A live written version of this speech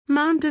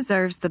Mom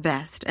deserves the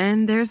best,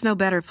 and there's no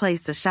better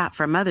place to shop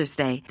for Mother's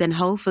Day than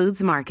Whole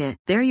Foods Market.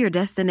 They're your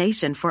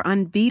destination for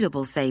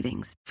unbeatable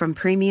savings, from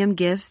premium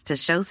gifts to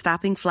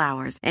show-stopping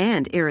flowers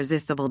and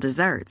irresistible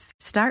desserts.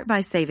 Start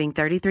by saving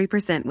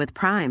 33% with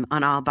Prime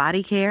on all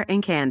body care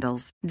and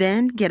candles.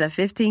 Then get a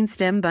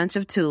 15-stem bunch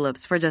of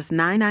tulips for just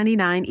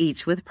 $9.99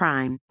 each with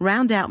Prime.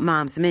 Round out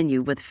Mom's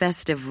menu with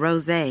festive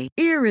rosé,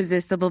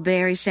 irresistible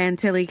berry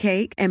chantilly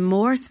cake, and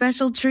more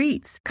special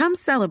treats. Come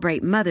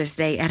celebrate Mother's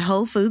Day at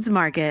Whole Foods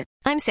Market.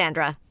 I'm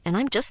Sandra, and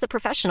I'm just the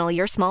professional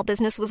your small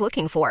business was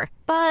looking for.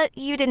 But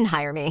you didn't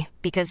hire me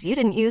because you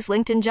didn't use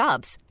LinkedIn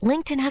Jobs.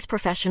 LinkedIn has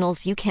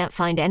professionals you can't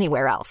find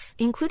anywhere else,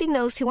 including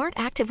those who aren't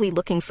actively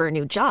looking for a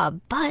new job,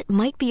 but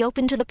might be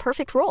open to the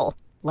perfect role,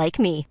 like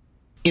me.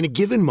 In a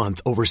given month,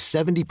 over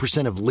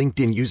 70% of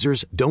LinkedIn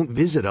users don't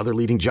visit other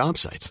leading job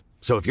sites.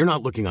 So if you're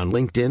not looking on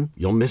LinkedIn,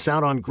 you'll miss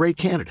out on great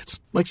candidates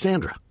like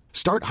Sandra.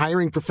 Start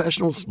hiring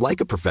professionals like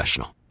a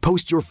professional.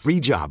 Post your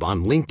free job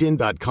on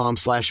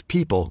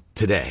linkedin.com/people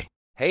today.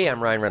 Hey, I'm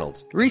Ryan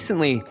Reynolds.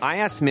 Recently, I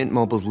asked Mint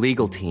Mobile's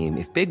legal team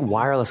if big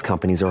wireless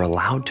companies are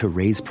allowed to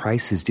raise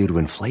prices due to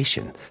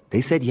inflation.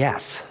 They said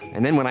yes.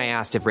 And then when I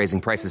asked if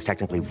raising prices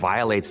technically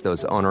violates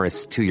those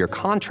onerous 2-year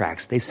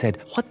contracts, they said,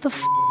 "What the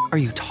f*** are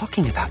you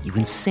talking about, you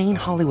insane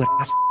Hollywood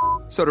ass?"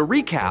 So to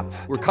recap,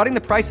 we're cutting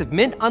the price of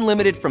Mint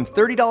Unlimited from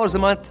 $30 a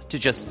month to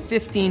just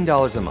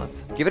 $15 a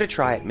month. Give it a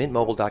try at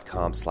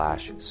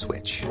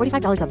mintmobile.com/switch.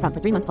 $45 up front for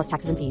 3 months plus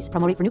taxes and fees.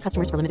 Promo rate for new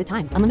customers for limited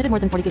time. Unlimited more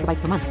than 40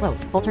 gigabytes per month.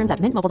 Slows full terms at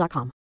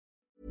mintmobile.com.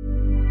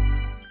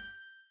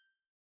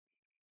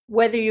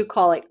 Whether you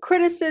call it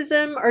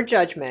criticism or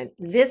judgment,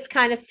 this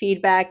kind of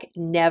feedback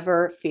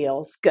never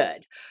feels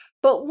good.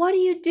 But what do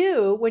you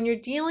do when you're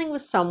dealing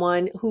with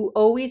someone who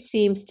always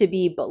seems to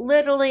be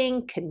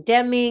belittling,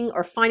 condemning,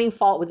 or finding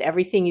fault with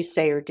everything you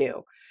say or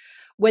do?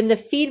 When the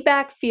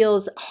feedback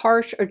feels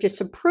harsh or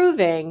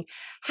disapproving,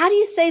 how do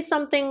you say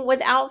something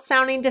without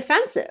sounding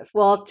defensive?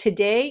 Well,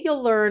 today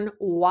you'll learn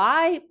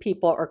why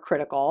people are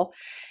critical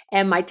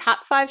and my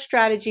top 5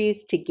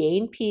 strategies to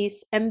gain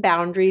peace and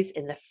boundaries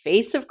in the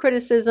face of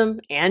criticism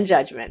and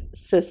judgment.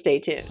 So stay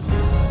tuned.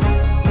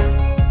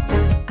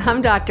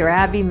 I'm Dr.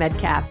 Abby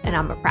Medcalf, and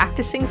I'm a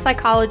practicing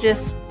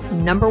psychologist,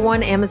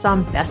 #1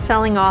 Amazon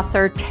bestselling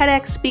author,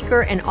 TEDx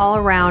speaker, and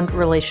all-around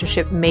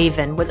relationship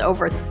maven with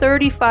over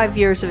 35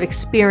 years of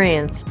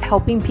experience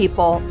helping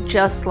people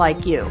just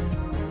like you.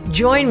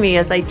 Join me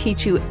as I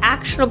teach you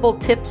actionable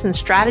tips and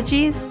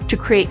strategies to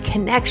create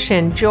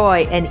connection,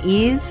 joy, and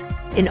ease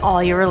in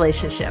all your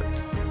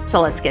relationships.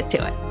 So let's get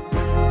to it.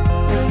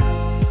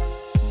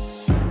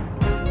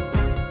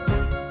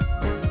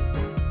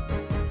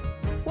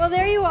 Well,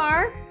 there you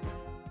are.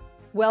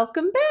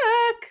 Welcome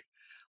back.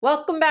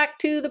 Welcome back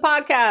to the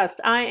podcast.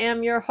 I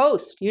am your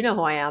host. You know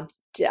who I am,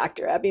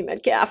 Dr. Abby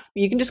Medcalf.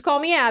 You can just call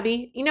me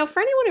Abby. You know, for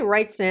anyone who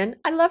writes in,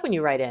 I love when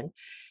you write in.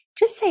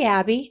 Just say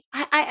Abby.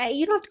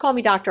 You don't have to call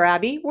me Dr.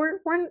 Abby.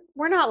 We're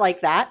not like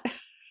that.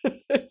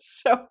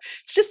 So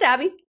it's just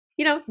Abby.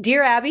 You know,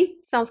 Dear Abby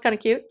sounds kind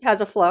of cute.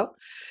 Has a flow.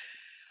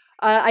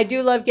 I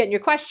do love getting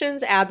your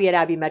questions. Abby at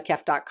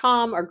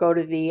abbymedcalf.com, or go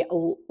to the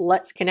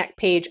Let's Connect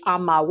page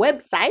on my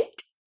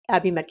website,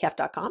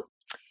 abbymedcalf.com.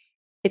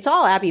 It's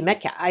all Abby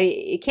Medcalf.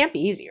 It can't be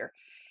easier.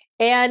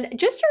 And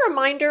just a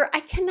reminder,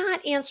 I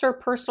cannot answer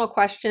personal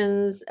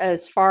questions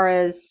as far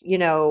as,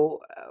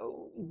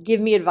 give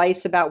me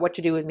advice about what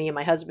to do with me and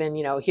my husband.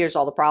 Here's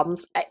all the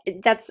problems.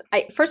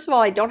 First of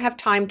all, I don't have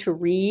time to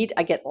read.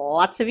 I get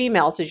lots of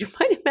emails, as you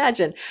might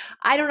imagine.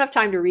 I don't have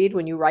time to read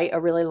when you write a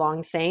really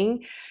long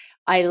thing.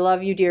 I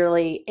love you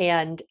dearly,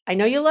 and I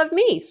know you love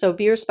me. So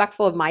be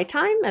respectful of my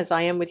time as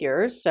I am with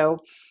yours. So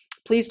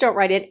please don't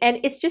write in. And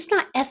it's just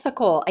not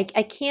ethical.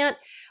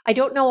 I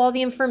don't know all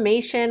the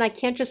information. I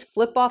can't just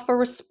flip off a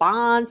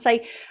response.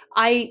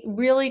 I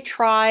really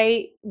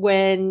try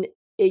when,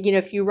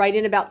 if you write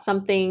in about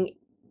something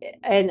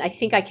and I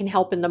think I can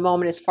help in the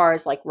moment as far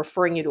as like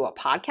referring you to a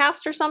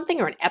podcast or something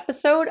or an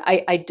episode,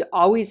 I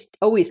always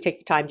take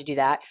the time to do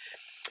that.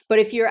 But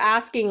if you're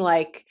asking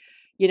like,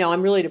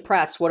 I'm really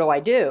depressed,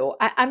 what do?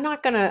 I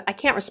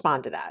can't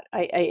respond to that.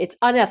 It's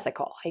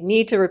unethical. I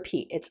need to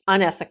repeat, it's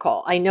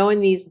unethical. I know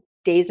in these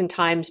days and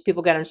times,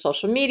 people get on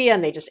social media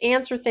and they just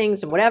answer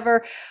things and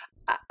whatever.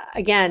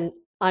 Again,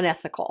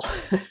 unethical.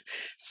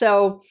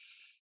 So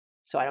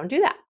I don't do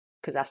that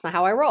because that's not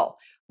how I roll.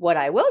 What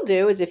I will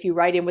do is if you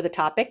write in with a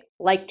topic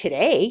like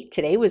today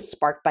was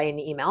sparked by an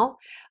email.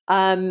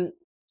 I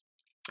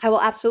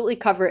will absolutely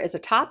cover it as a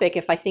topic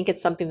if I think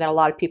it's something that a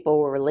lot of people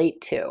will relate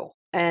to.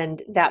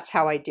 And that's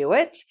how I do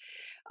it.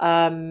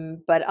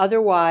 But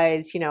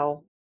otherwise,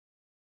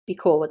 be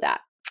cool with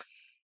that.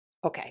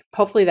 Okay,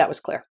 hopefully that was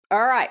clear.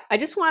 All right, I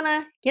just want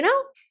to,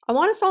 I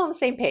want us all on the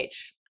same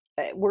page.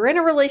 We're in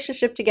a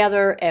relationship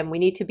together and we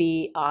need to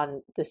be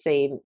on the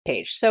same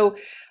page. So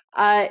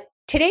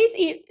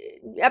today's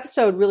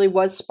episode really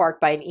was sparked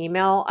by an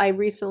email I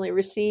recently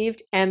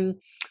received.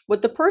 And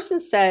what the person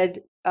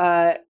said,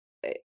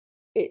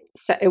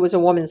 it was a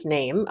woman's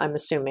name, I'm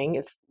assuming.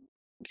 It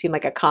seemed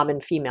like a common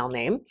female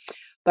name,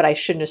 but I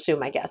shouldn't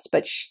assume, I guess.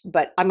 But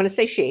I'm going to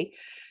say she.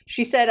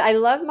 She said, I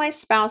love my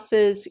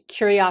spouse's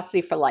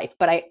curiosity for life,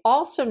 but I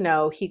also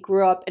know he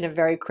grew up in a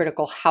very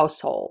critical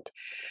household.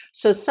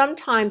 So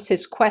sometimes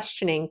his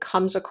questioning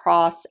comes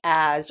across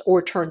as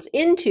or turns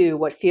into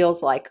what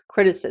feels like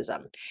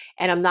criticism.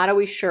 And I'm not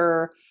always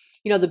sure,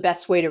 the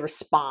best way to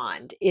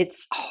respond.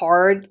 It's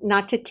hard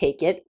not to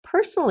take it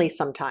personally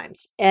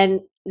sometimes.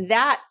 And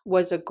that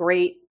was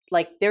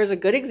there's a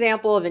good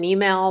example of an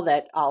email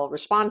that I'll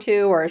respond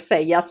to or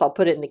say, yes, I'll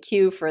put it in the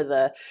queue for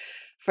the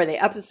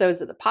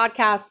episodes of the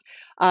podcast.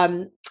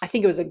 I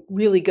think it was a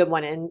really good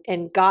one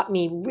and got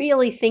me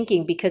really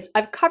thinking, because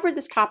I've covered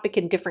this topic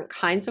in different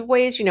kinds of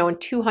ways, in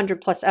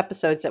 200 plus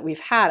episodes that we've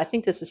had. I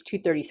think this is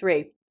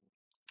 233.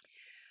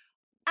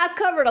 I've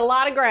covered a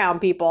lot of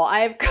ground, people.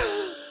 I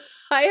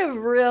have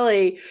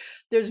really,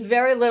 there's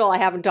very little I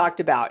haven't talked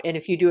about. And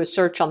if you do a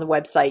search on the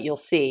website, you'll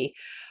see.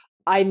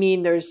 I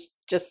mean, there's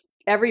just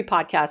every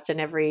podcast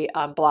and every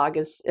blog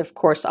is, of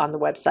course, on the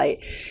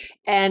website.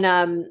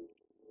 And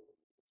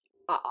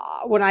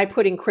when I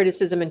put in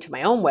criticism into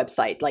my own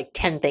website, like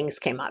 10 things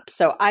came up.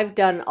 So I've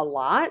done a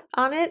lot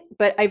on it,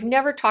 but I've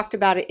never talked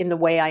about it in the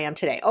way I am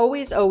today.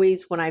 Always,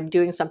 when I'm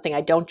doing something,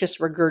 I don't just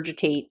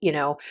regurgitate,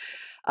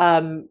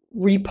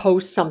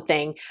 repost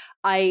something.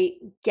 I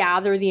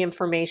gather the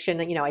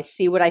information, I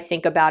see what I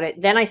think about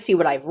it. Then I see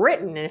what I've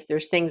written. And if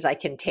there's things I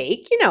can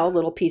take,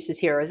 little pieces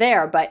here or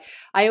there, but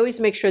I always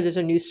make sure there's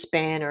a new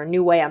spin or a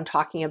new way I'm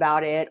talking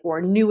about it,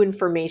 or new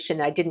information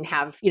that I didn't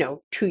have,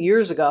 2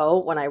 years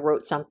ago when I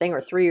wrote something,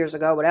 or 3 years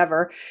ago,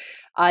 whatever,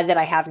 that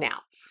I have now.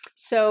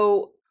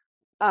 So,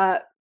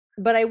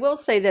 but I will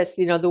say this,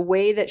 the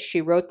way that she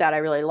wrote that I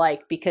really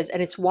like,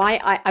 and it's why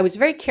I was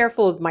very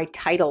careful of my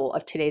title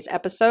of today's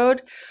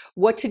episode,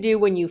 what to do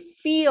when you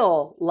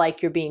feel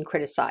like you're being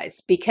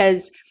criticized.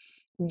 Because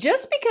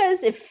just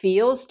because it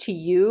feels to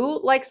you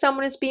like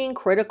someone is being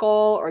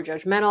critical or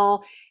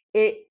judgmental,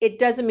 it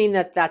doesn't mean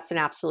that that's an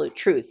absolute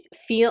truth.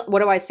 What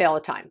do I say all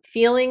the time?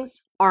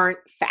 Feelings aren't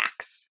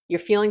facts. Your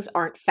feelings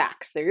aren't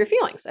facts. They're your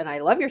feelings. And I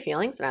love your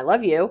feelings and I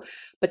love you,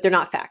 but they're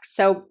not facts.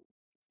 So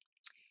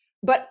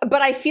But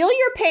I feel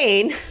your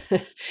pain,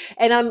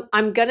 and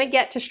I'm gonna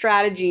get to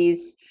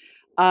strategies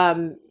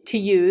to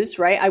use,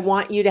 right? I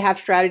want you to have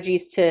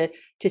strategies to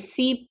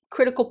see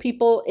critical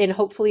people in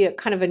hopefully a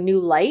kind of a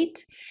new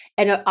light,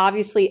 and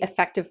obviously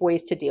effective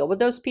ways to deal with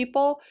those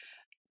people.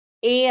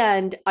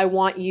 And I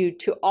want you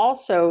to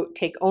also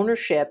take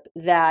ownership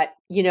that,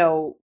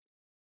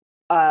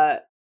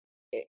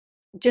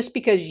 just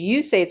because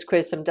you say it's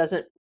criticism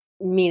doesn't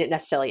mean it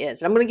necessarily is.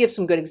 And I'm going to give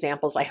some good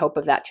examples, I hope,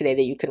 of that today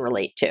that you can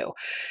relate to.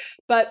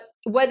 But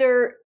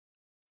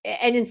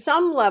and in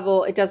some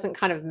level, it doesn't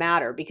kind of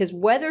matter, because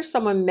whether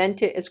someone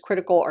meant it as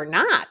critical or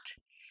not,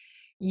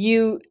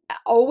 you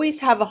always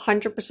have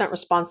 100%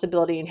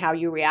 responsibility in how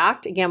you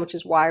react. Again, which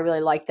is why I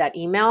really like that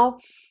email.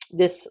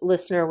 This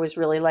listener was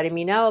really letting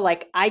me know,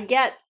 I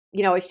get,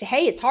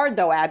 hey, it's hard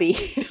though,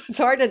 Abby. It's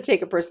hard not to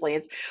take it personally.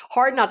 It's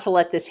hard not to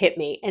let this hit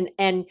me.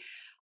 And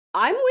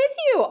I'm with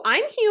you.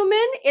 I'm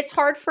human. It's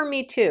hard for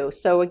me too.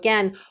 So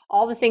again,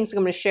 all the things I'm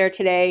going to share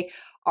today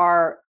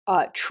are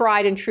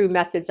tried and true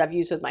methods I've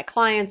used with my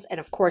clients, and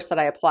of course that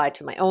I apply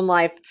to my own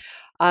life,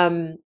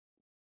 that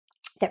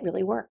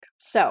really work.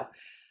 So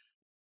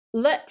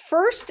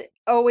first,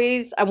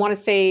 always, I want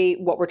to say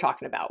what we're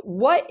talking about.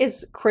 What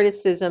is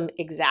criticism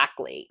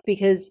exactly?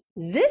 Because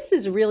this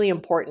is really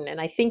important, and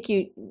I think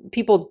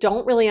people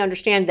don't really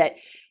understand that.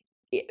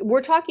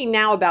 We're talking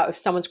now about if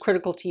someone's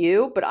critical to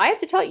you, but I have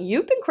to tell you,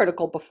 you've been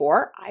critical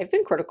before. I've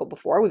been critical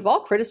before. We've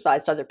all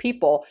criticized other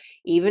people,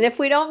 even if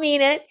we don't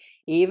mean it,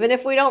 even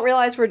if we don't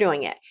realize we're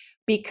doing it.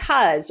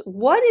 Because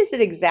what is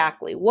it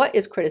exactly? What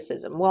is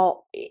criticism?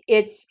 Well,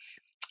 it's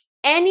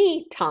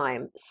any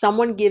time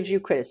someone gives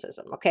you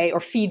criticism, okay, or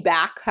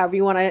feedback, however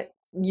you want to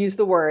use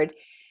the word,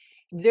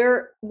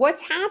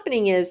 what's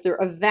happening is they're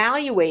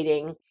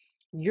evaluating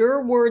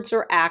your words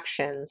or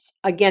actions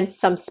against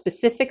some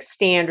specific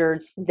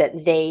standards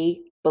that they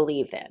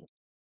believe in.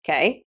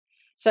 Okay.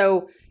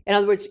 So in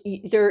other words,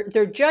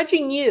 they're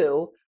judging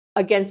you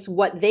against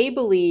what they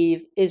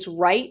believe is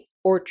right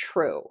or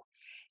true.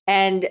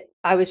 And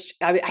I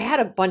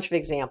had a bunch of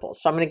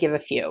examples, so I'm going to give a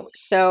few.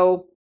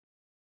 So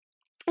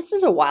this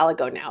is a while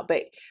ago now,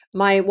 but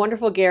my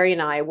wonderful Gary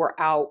and I were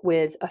out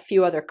with a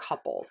few other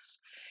couples,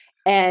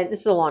 and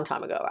this is a long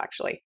time ago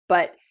actually,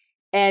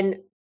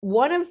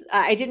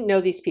 I didn't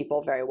know these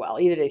people very well,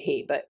 either did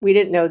he, but we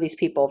didn't know these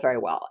people very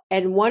well.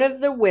 And one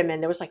of the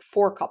women, there was like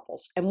 4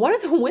 couples, and one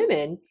of the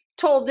women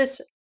told this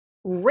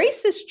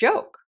racist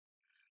joke,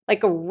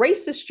 like a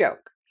racist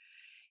joke.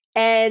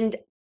 And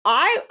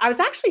I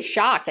was actually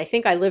shocked. I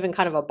think I live in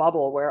kind of a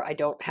bubble where I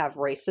don't have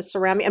racists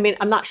around me. I mean,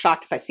 I'm not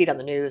shocked if I see it on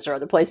the news or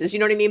other places, you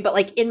know what I mean? But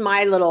like in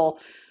my little,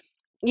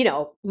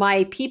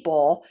 my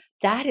people,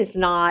 that is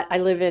not, I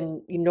live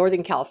in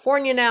Northern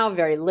California now,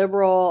 very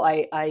liberal.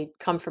 I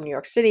come from New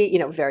York City,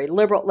 very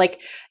liberal.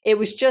 Like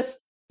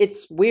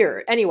it's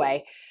weird.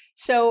 Anyway,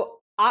 so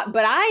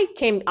but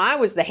I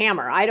was the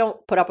hammer. I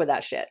don't put up with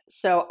that shit.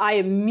 So I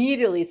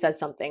immediately said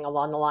something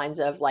along the lines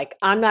of like,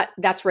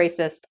 that's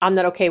racist. I'm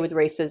not okay with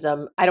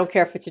racism. I don't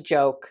care if it's a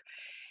joke.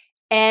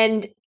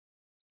 And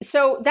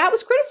so that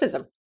was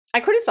criticism. I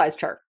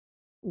criticized her.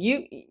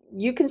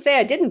 You can say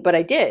I didn't, but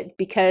I did,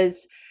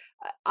 because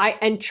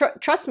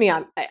trust me,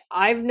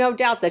 I've no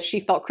doubt that she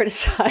felt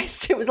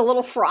criticized. It was a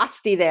little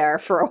frosty there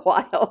for a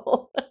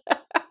while.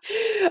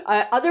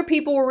 Other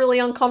people were really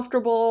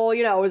uncomfortable.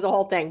 It was a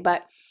whole thing.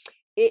 But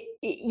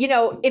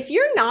if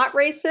you're not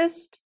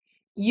racist,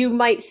 you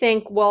might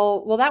think,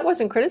 well, that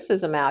wasn't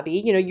criticism,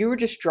 Abby. You were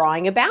just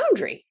drawing a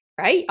boundary,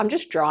 right? I'm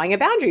just drawing a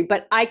boundary.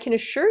 But I can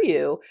assure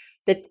you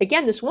that,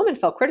 again, this woman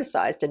felt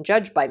criticized and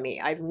judged by me.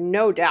 I have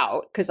no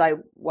doubt, because I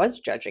was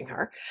judging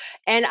her.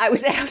 And I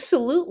was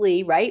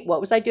absolutely, right?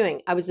 What was I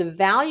doing? I was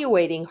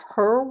evaluating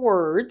her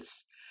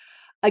words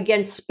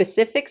against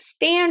specific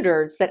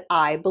standards that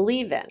I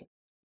believe in.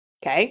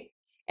 Okay.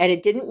 And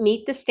it didn't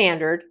meet the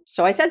standard.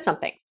 So I said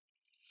something.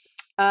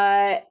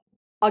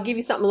 I'll give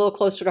you something a little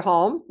closer to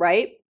home,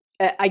 right?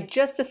 I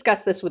just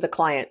discussed this with a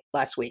client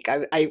last week.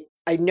 I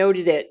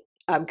noted it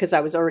because I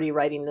was already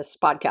writing this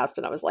podcast,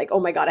 and I was like, oh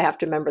my God, I have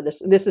to remember this.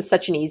 This is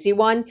such an easy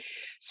one.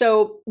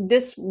 So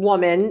this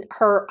woman,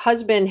 her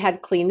husband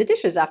had cleaned the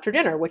dishes after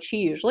dinner, which he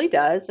usually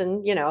does.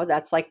 And,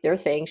 that's like their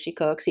thing. She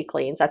cooks, he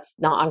cleans. That's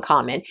not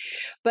uncommon.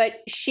 But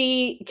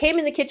she came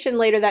in the kitchen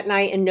later that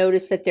night and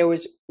noticed that there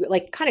was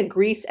like kind of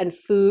grease and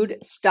food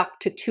stuck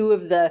to two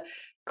of the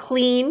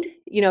cleaned,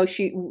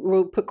 she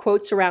put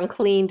quotes around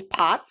cleaned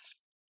pots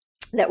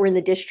that were in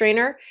the dish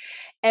drainer.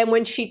 And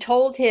when she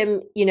told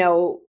him,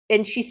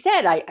 and she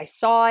said, I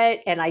saw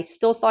it and I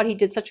still thought he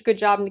did such a good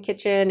job in the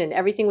kitchen and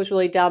everything was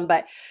really done.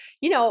 But,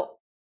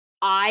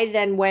 I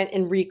then went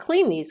and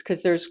re-cleaned these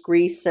because there's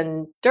grease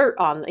and dirt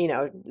on,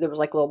 there was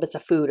like little bits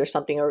of food or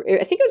something, or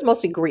I think it was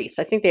mostly grease.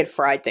 I think they had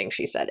fried things,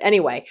 she said.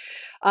 Anyway,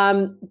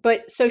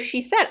 but so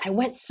she said, I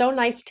went so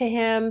nice to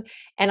him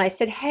and I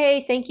said,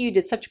 hey, thank you. You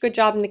did such a good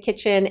job in the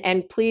kitchen.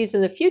 And please,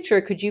 in the future,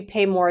 could you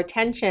pay more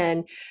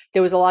attention?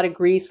 There was a lot of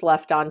grease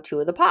left on two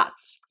of the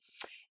pots.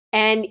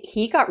 And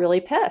he got really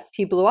pissed.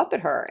 He blew up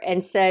at her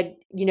and said,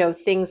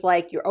 things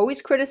like, you're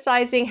always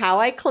criticizing how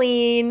I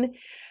clean.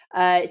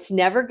 It's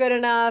never good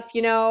enough,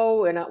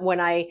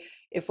 and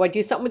if I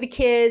do something with the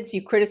kids,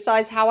 you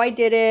criticize how I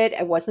did it.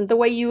 It wasn't the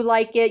way you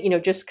like it.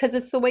 Just because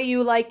it's the way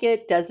you like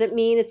it doesn't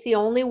mean it's the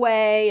only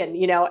way. And,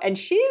 and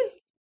she's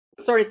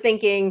sort of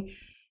thinking,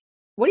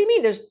 what do you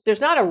mean?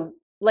 There's not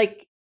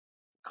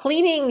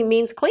cleaning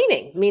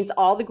means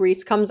all the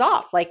grease comes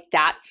off like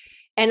that.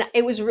 And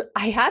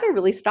I had to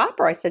really stop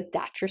her. I said,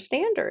 that's your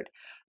standard.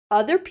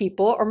 Other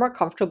people are more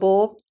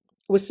comfortable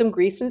with some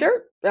grease and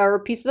dirt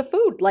or pieces of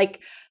food.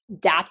 Like,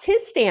 that's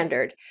his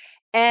standard.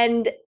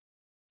 And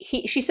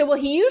she said, well,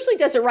 he usually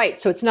does it right,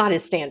 so it's not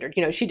his standard.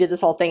 She did this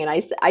whole thing. And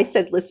I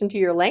said, listen to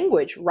your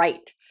language,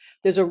 right?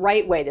 There's a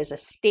right way. There's a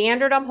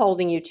standard I'm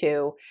holding you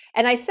to.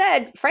 And I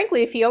said,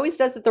 frankly, if he always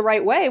does it the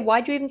right way,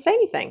 why'd you even say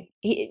anything?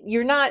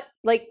 You're not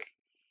like,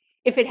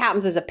 if it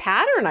happens as a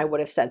pattern, I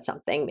would have said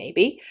something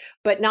maybe,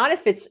 but not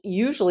if it's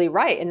usually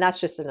right. And that's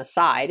just an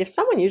aside. If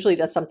someone usually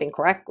does something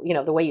correct,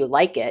 the way you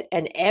like it,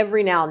 and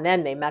every now and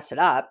then they mess it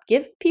up,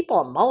 give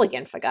people a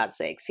mulligan, for God's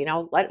sakes,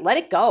 let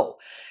it go.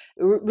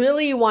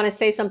 Really, you want to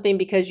say something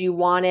because you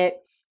want it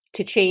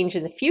to change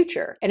in the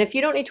future. And if you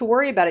don't need to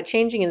worry about it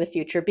changing in the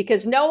future,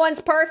 because no one's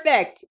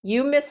perfect,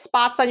 you miss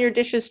spots on your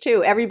dishes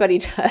too, everybody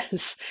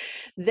does,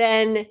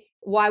 then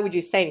why would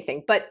you say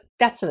anything? But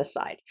that's an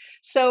aside.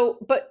 So,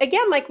 but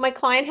again, like my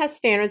client has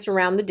standards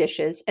around the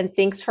dishes and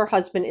thinks her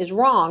husband is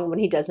wrong when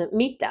he doesn't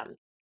meet them.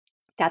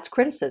 That's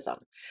criticism.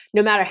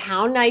 No matter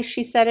how nice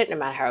she said it, no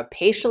matter how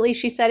patiently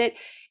she said it.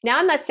 Now,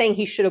 I'm not saying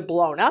he should have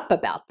blown up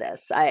about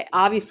this.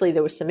 Obviously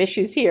there was some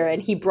issues here, and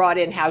he brought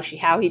in how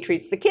he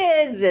treats the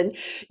kids, and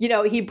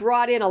he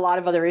brought in a lot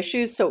of other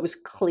issues. So it was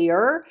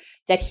clear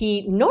that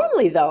he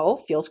normally,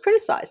 though, feels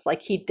criticized,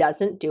 like he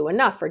doesn't do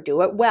enough or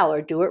do it well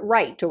or do it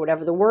right or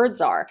whatever the words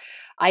are.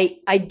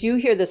 I do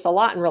hear this a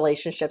lot in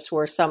relationships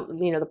where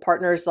the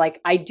partner's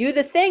like, I do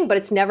the thing, but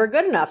it's never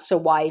good enough. So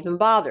why even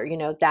bother?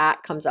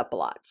 That comes up a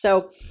lot.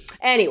 So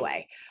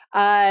anyway,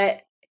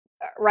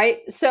 right.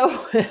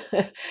 So,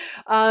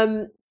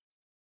 and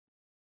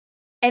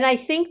I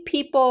think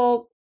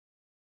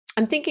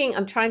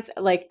I'm trying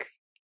to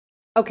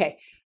okay,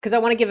 because I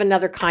want to give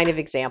another kind of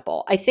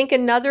example. I think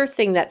another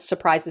thing that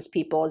surprises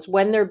people is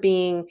when they're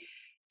being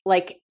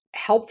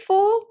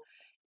helpful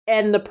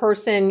and the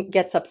person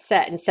gets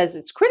upset and says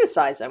it's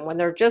criticism when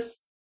they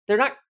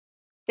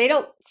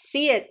don't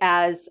see it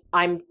as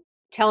I'm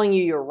telling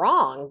you're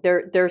wrong.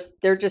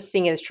 They're just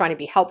seeing it as trying to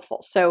be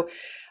helpful. So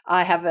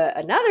I have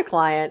another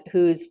client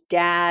whose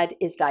dad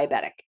is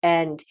diabetic,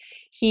 and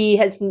he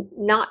has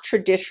not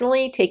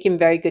traditionally taken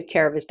very good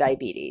care of his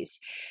diabetes.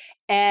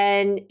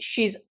 And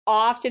she's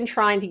often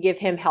trying to give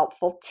him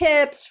helpful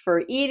tips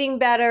for eating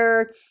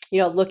better,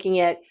 looking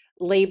at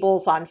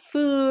labels on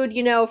food,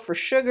 for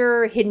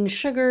sugar, hidden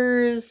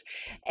sugars.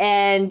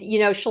 And,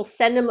 she'll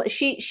send them,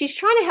 she's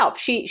trying to help.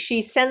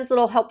 She sends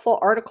little helpful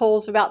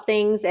articles about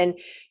things. And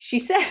she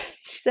said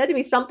to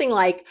me something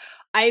like,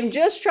 I'm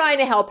just trying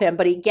to help him,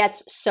 but he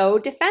gets so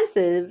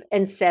defensive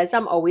and says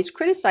I'm always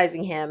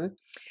criticizing him.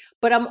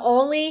 But I'm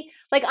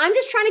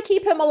just trying to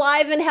keep him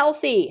alive and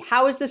healthy.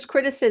 How is this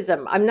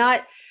criticism? I'm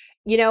not,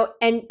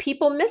 and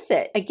people miss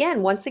it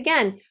once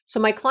again. So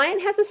my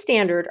client has a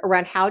standard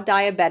around how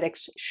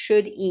diabetics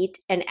should eat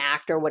and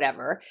act or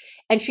whatever.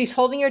 And she's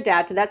holding her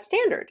dad to that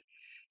standard.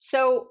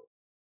 So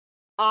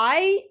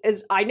I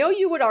know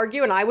you would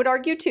argue, and I would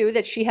argue too,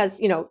 that she has,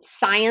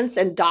 science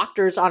and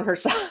doctors on her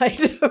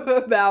side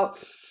about,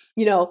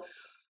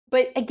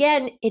 but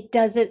again, it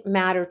doesn't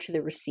matter to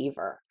the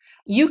receiver.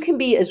 You can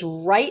be as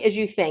right as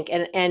you think.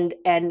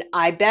 And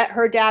I bet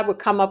her dad would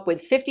come up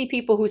with 50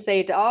 people who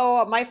say,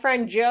 oh, my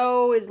friend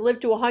Joe has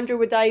lived to 100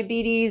 with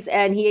diabetes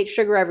and he ate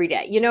sugar every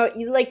day.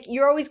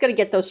 You're always going to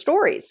get those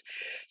stories.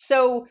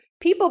 So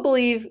people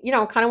believe,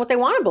 kind of what they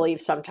want to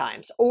believe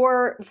sometimes,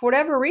 or for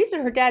whatever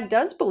reason, her dad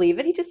does believe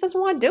it. He just doesn't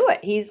want to do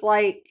it.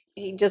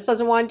 He just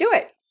doesn't want to do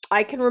it.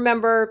 I can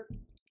remember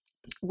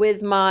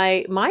with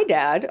my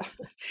dad,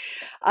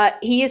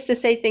 he used to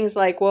say things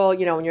like, well,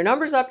 when your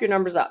number's up, your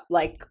number's up.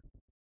 Like,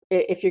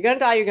 if you're going to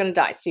die, you're going to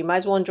die. So you might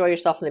as well enjoy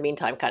yourself in the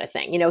meantime, kind of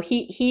thing.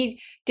 He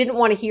didn't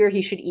want to hear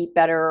he should eat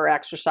better or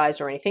exercise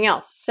or anything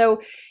else.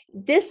 So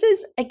this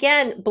is,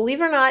 again,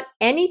 believe it or not,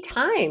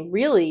 anytime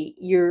really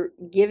you're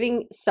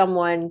giving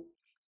someone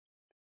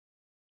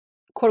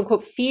quote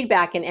unquote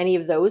feedback in any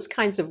of those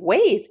kinds of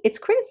ways, it's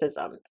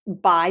criticism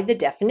by the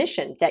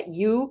definition that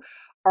you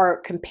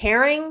are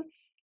comparing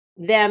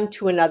them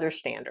to another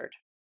standard.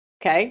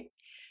 Okay.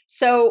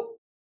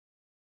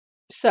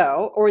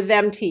 Or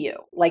them to you,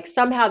 like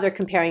somehow they're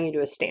comparing you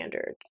to a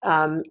standard.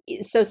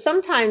 So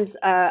sometimes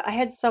I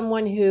had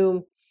someone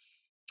who,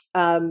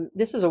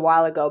 this was a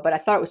while ago, but I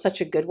thought it was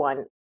such a good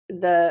one.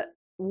 The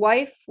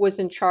wife was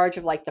in charge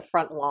of like the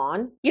front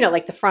lawn,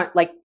 like the front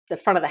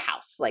of the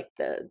house, like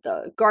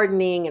the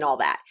gardening and all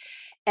that.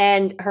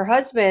 And her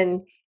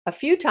husband a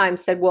few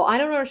times said, well, I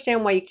don't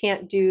understand why you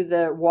can't do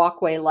the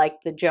walkway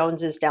like the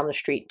Joneses down the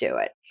street do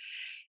it.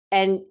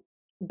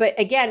 But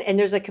again, and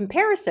there's a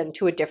comparison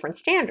to a different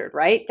standard,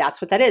 right?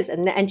 That's what that is.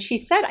 And she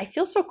said, I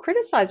feel so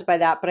criticized by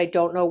that, but I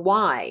don't know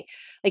why.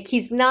 Like he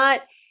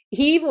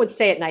even would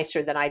say it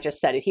nicer than I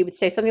just said it. He would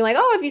say something like,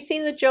 oh, have you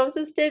seen the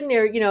Joneses did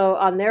near,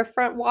 on their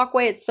front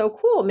walkway? It's so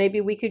cool. Maybe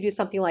we could do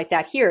something like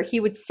that here. He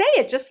would say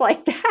it just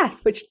like that,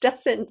 which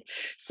doesn't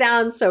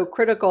sound so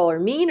critical or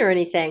mean or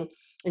anything.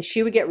 And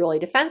she would get really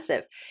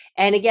defensive.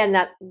 And again,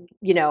 that,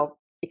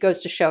 it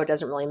goes to show it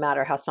doesn't really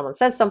matter how someone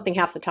says something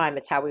half the time.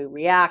 It's how we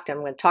react.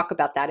 I'm going to talk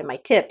about that in my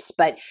tips.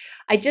 But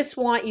I just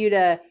want you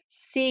to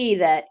see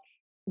that.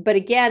 But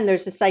again,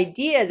 there's this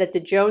idea that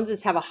the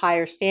Joneses have a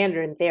higher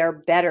standard and they're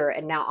better.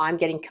 And now I'm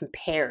getting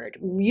compared.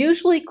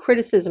 Usually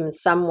criticism in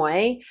some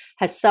way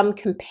has some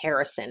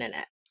comparison in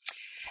it.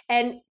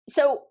 And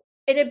so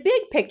in a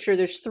big picture,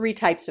 there's 3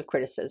 types of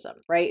criticism,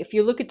 right? If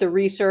you look at the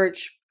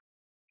research,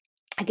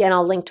 again,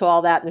 I'll link to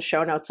all that in the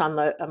show notes on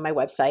my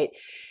website.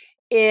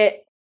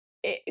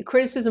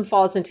 Criticism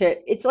falls into,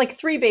 it's like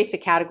 3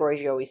 basic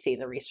categories you always see in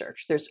the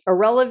research. There's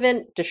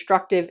irrelevant,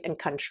 destructive, and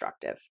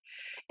constructive.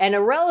 And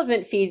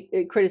irrelevant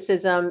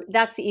criticism,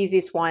 that's the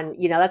easiest one.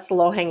 That's the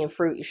low-hanging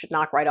fruit you should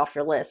knock right off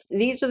your list.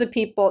 These are the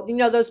people,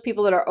 those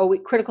people that are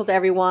always critical to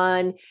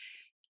everyone.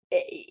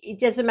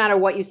 It doesn't matter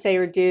what you say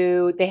or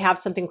do. They have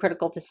something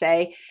critical to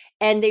say.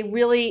 And they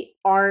really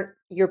aren't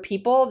your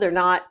people.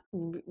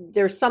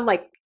 There's some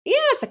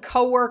it's a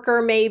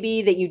coworker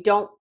maybe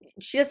that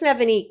she doesn't have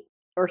any,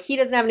 or he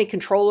doesn't have any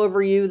control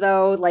over you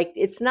though. Like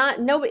it's not,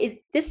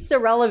 this is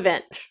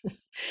irrelevant.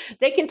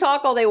 They can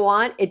talk all they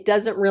want. It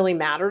doesn't really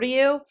matter to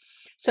you.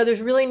 So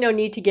there's really no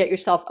need to get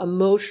yourself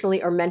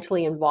emotionally or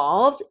mentally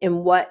involved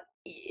in what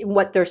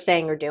they're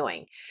saying or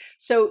doing.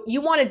 So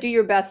you want to do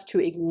your best to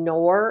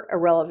ignore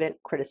irrelevant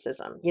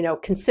criticism.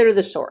 Consider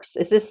the source.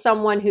 Is this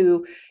someone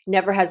who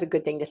never has a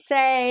good thing to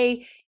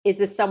say? Is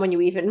this someone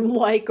you even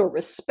like or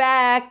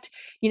respect?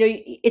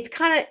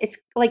 It's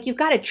like you've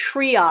got to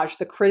triage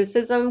the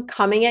criticism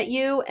coming at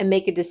you and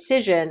make a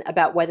decision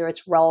about whether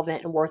it's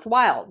relevant and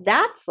worthwhile.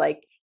 That's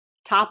like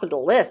top of the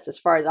list as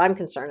far as I'm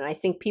concerned. And I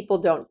think people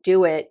don't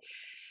do it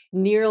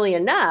nearly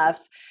enough.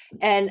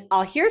 And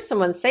I'll hear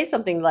someone say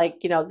something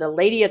like, the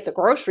lady at the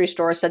grocery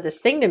store said this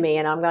thing to me.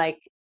 And I'm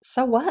like,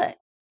 so what?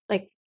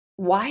 Like,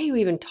 why are you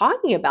even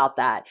talking about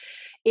that?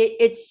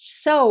 It's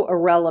so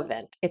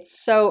irrelevant. It's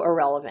so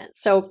irrelevant.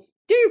 So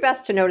do your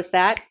best to notice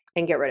that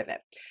and get rid of it.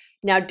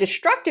 Now,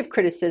 destructive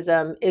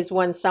criticism is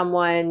when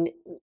someone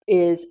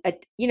is,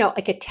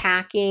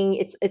 attacking.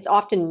 It's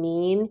often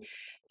mean.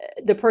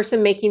 The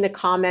person making the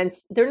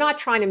comments, they're not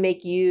trying to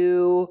make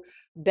you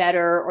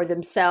better or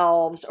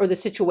themselves or the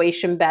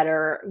situation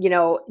better.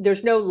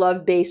 There's no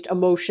love-based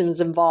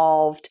emotions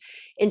involved.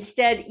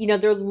 Instead,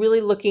 they're really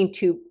looking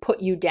to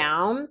put you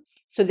down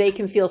so they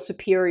can feel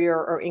superior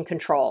or in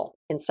control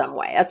in some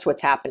way. That's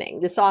what's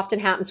happening. This often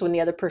happens when the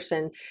other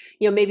person,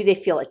 maybe they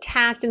feel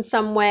attacked in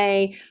some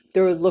way.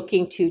 They're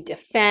looking to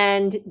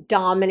defend,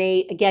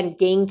 dominate, again,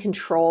 gain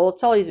control.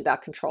 It's always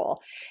about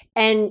control.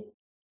 And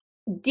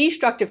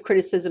destructive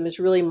criticism is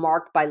really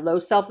marked by low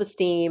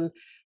self-esteem.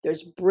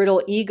 There's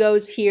brittle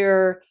egos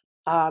here.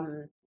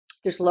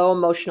 There's low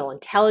emotional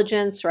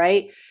intelligence,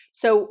 right?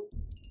 So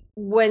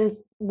with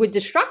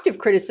destructive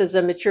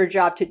criticism, it's your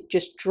job to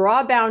just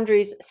draw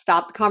boundaries,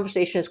 stop the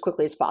conversation as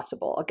quickly as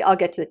possible. I'll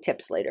get to the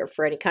tips later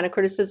for any kind of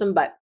criticism,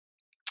 but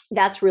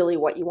that's really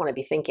what you want to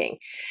be thinking.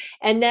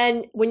 And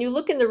then when you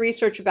look in the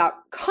research about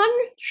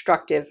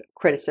constructive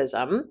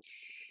criticism,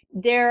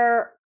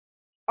 there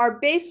are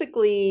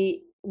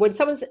basically, when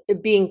someone's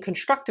being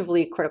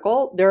constructively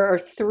critical, there are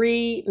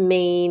three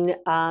main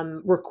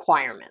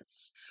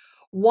requirements.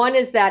 One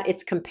is that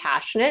it's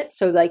compassionate.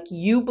 So like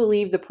you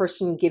believe the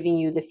person giving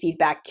you the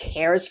feedback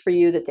cares for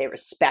you, that they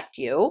respect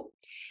you.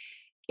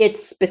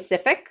 It's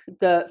specific.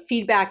 The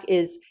feedback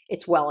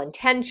it's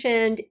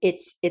well-intentioned.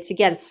 It's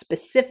again,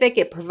 specific.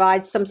 It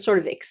provides some sort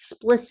of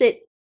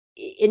explicit,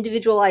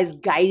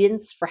 individualized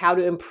guidance for how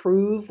to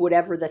improve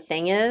whatever the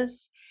thing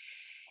is.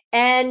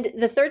 And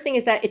the third thing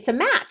is that it's a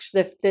match.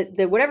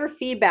 The whatever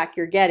feedback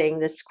you're getting,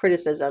 this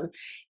criticism,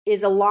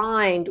 is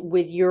aligned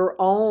with your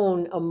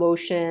own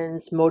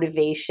emotions,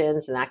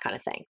 motivations, and that kind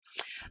of thing.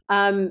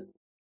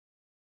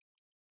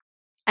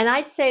 And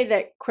I'd say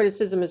that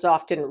criticism is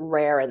often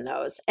rare in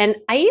those. And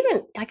I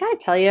got to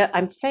tell you,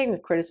 I'm saying the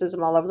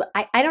criticism all over.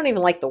 I don't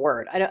even like the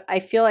word.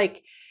 I feel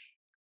like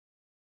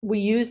we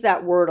use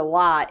that word a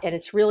lot, and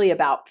it's really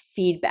about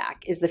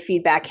feedback. Is the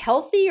feedback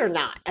healthy or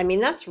not? I mean,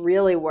 that's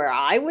really where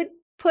I would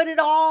put it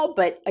all.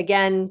 But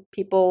again,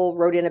 people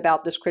wrote in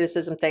about this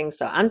criticism thing,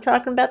 so I'm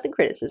talking about the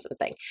criticism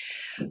thing.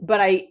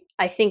 But I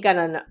think on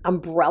an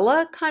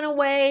umbrella kind of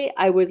way,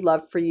 I would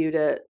love for you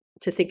to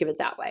think of it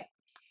that way.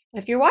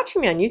 If you're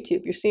watching me on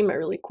YouTube, you're seeing my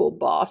really cool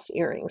Boss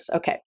earrings.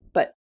 Okay,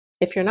 but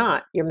if you're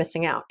not, you're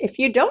missing out. If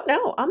you don't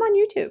know, I'm on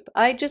YouTube.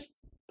 I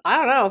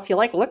don't know if you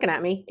like looking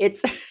at me.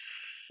 It's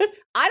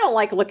I don't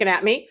like looking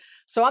at me,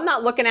 so I'm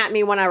not looking at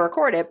me when I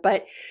record it,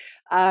 but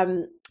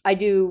I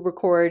do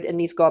record, and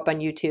these go up on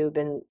YouTube,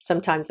 and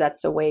sometimes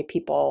that's a way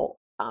people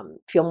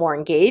feel more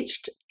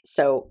engaged.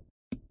 So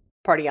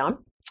party on.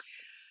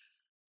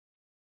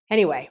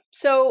 Anyway,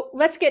 so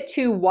let's get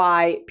to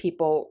why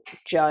people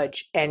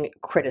judge and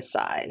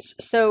criticize.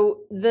 So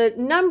the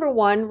number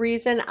one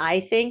reason, I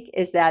think,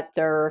 is that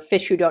they're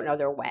fish who don't know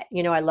they're wet.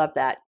 I love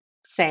that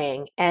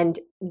saying. And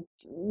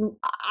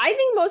I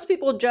think most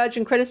people judge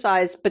and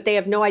criticize, but they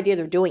have no idea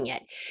they're doing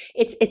it.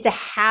 It's a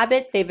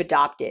habit they've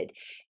adopted.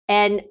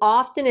 And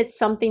often it's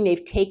something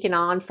they've taken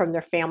on from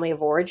their family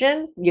of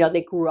origin.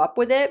 They grew up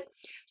with it.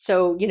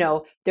 So,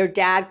 their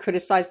dad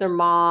criticized their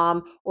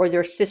mom, or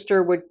their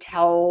sister would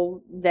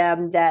tell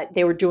them that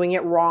they were doing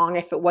it wrong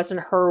if it wasn't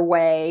her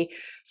way.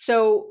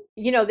 So,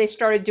 they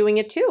started doing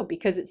it too,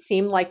 because it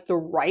seemed like the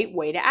right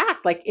way to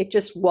act. Like it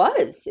just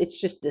was. It's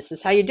just, this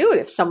is how you do it.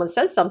 If someone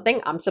says something,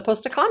 I'm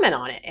supposed to comment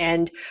on it.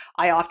 And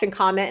I often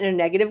comment in a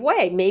negative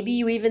way. Maybe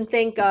you even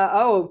think,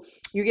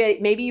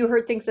 maybe you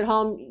heard things at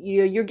home,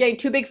 you're getting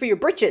too big for your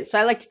britches. So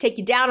I like to take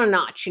you down a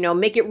notch,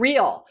 make it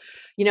real,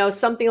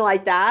 something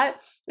like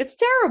that. It's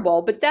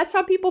terrible, but that's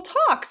how people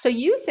talk. So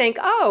you think,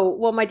 oh,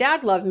 well, my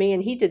dad loved me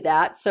and he did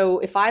that. So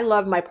if I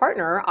love my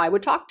partner, I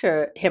would talk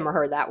to him or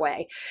her that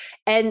way.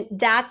 And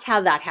that's how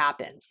that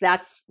happens.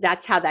 That's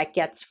how that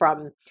gets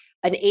from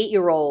an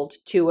 8-year-old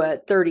to a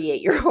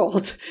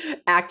 38-year-old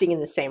acting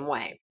in the same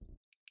way.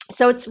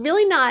 So it's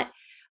really not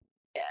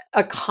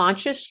a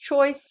conscious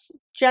choice.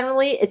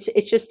 Generally,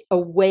 it's just a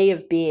way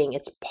of being.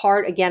 It's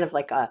part, again, of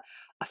like a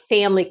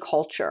family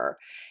culture.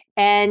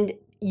 And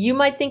you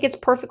might think it's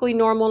perfectly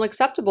normal and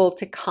acceptable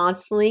to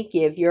constantly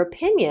give your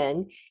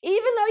opinion,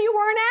 even though you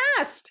weren't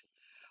asked,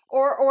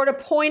 or to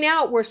point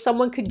out where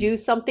someone could do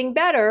something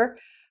better.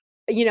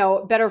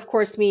 Better, of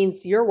course,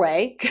 means your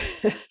way,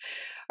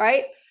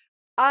 right?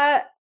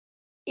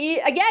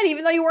 Again,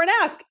 even though you weren't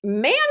asked,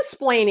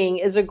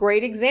 mansplaining is a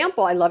great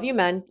example. I love you,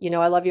 men.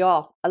 I love you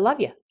all. I love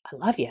you. I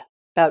love you.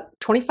 About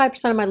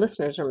 25% of my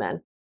listeners are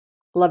men.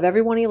 I love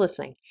every one of you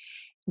listening.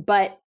 And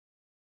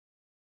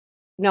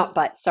I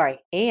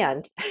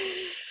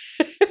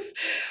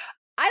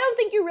don't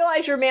think you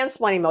realize you're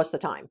mansplaining most of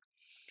the time.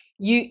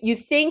 You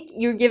think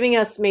you're giving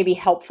us maybe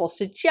helpful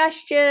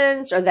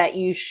suggestions, or that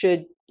you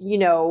should,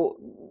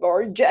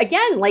 or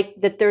again, like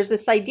that there's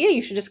this idea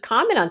you should just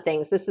comment on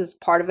things. This is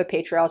part of a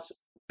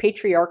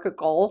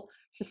patriarchal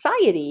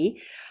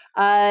society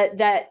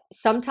that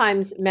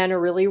sometimes men are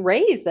really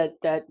raised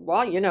that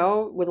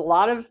well, with a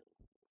lot of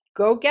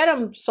go get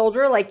them,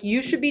 soldier. Like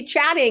you should be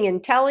chatting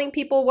and telling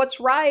people what's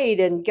right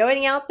and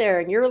going out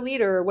there and you're a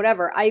leader or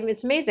whatever.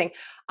 It's amazing.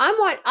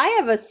 I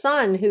have a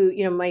son who,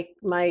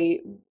 my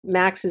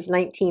Max is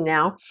 19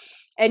 now,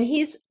 and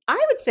he's,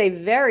 I would say,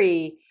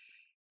 very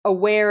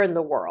aware in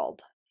the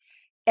world.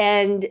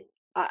 And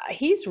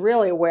he's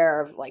really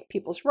aware of like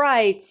people's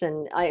rights.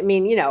 And I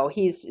mean,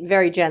 he's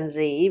very Gen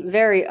Z,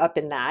 very up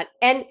in that.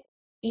 And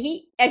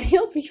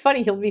he'll be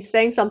funny. He'll be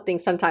saying something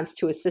sometimes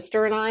to his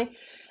sister and I,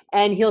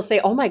 and he'll say,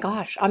 "Oh my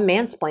gosh, I'm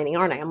mansplaining,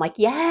 aren't I?" I'm like,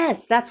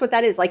 "Yes, that's what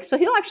that is." Like, so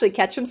he'll actually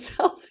catch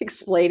himself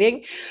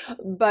explaining.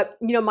 But,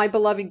 my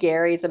beloved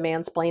Gary is a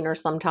mansplainer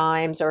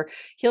sometimes, or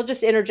he'll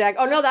just interject,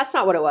 "Oh no, that's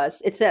not what it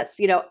was. It's this,"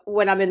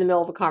 when I'm in the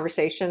middle of a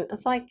conversation.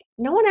 It's like,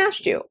 no one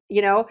asked you,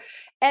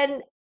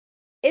 and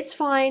it's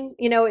fine.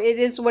 It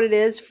is what it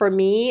is. For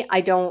me,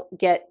 I don't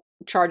get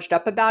charged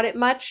up about it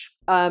much.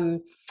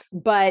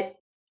 But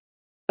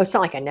it's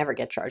not like I never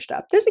get charged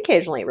up. There's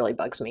occasionally it really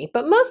bugs me,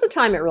 but most of the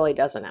time it really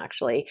doesn't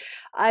actually.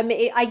 I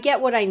mean, I get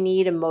what I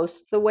need in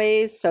most of the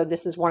ways. So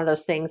this is one of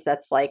those things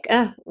that's like,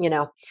 I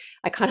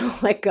kind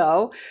of let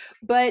go.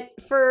 But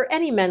for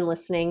any men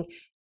listening,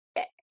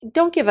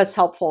 don't give us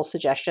helpful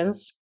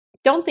suggestions.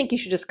 Don't think you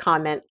should just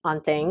comment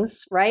on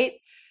things, right?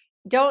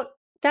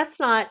 That's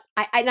not,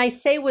 and I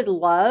say with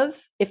love,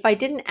 if I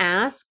didn't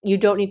ask, you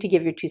don't need to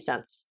give your 2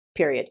 cents,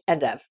 period,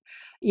 end of.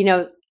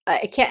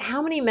 I can't,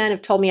 how many men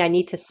have told me I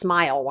need to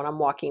smile when I'm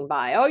walking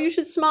by? Oh, you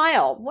should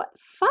smile. What?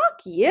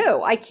 Fuck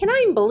you. I cannot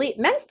even believe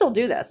men still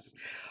do this.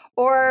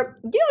 Or,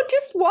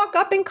 just walk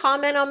up and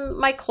comment on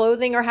my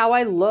clothing or how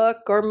I look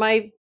or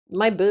my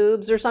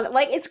boobs or something.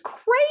 Like, it's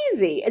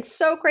crazy. It's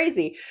so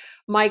crazy.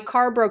 My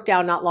car broke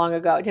down not long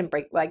ago. It didn't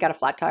break. I got a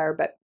flat tire,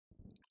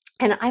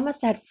 and I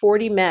must have had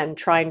 40 men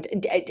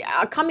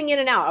coming in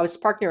and out. I was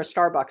parked near a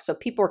Starbucks, so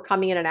people were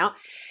coming in and out.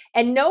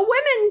 And no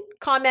women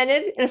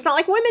commented. And it's not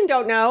like women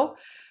don't know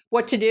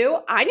what to do.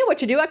 I knew what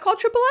to do. I called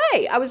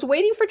AAA. I was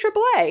waiting for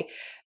AAA.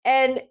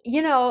 And,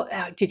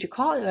 did you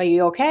call? Are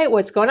you okay?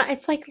 What's going on?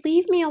 It's like,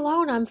 leave me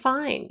alone. I'm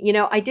fine.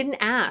 I didn't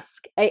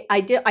ask.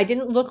 I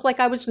didn't look like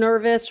I was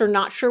nervous or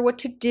not sure what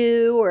to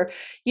do or,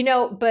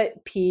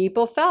 but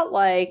people felt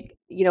like,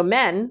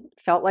 men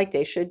felt like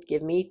they should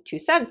give me 2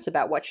 cents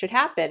about what should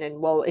happen. And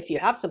well, if you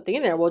have something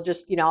in there, we'll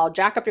just, I'll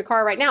jack up your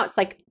car right now. It's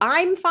like,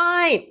 I'm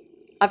fine.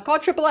 I've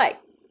called AAA. I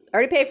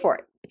already paid for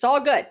it. It's all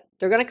good.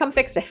 They're going to come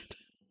fix it.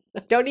 I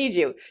don't need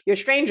you. You're a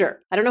stranger.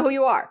 I don't know who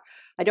you are.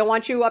 I don't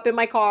want you up in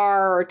my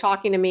car or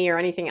talking to me or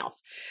anything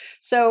else.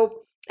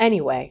 So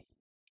anyway,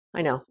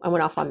 I know I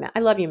went off on men. I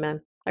love you,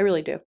 men. I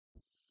really do.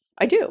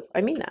 I do.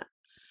 I mean that.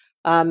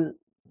 And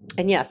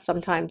yes,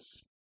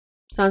 sometimes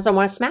I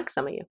want to smack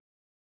some of you,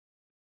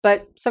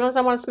 but sometimes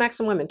I want to smack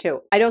some women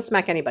too. I don't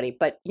smack anybody,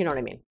 but you know what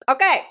I mean.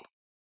 Okay.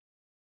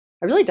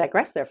 I really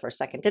digressed there for a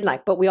second, didn't I?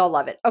 But we all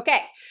love it.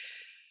 Okay.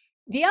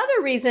 The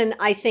other reason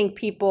I think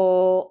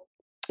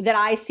that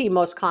I see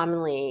most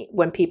commonly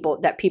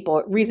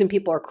reason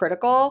people are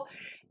critical.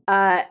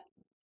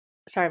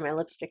 Sorry, my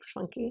lipstick's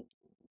funky.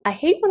 I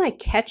hate when I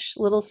catch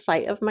little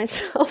sight of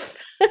myself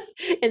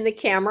in the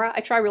camera. I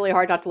try really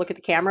hard not to look at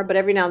the camera, but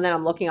every now and then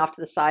I'm looking off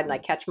to the side and I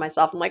catch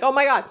myself. I'm like, oh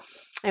my God.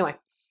 Anyway,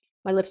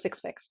 my lipstick's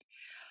fixed.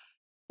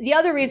 The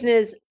other reason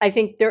is I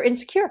think they're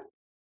insecure.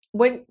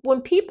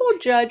 When people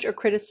judge or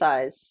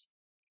criticize,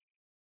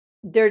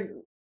 they're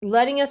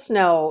letting us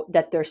know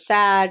that they're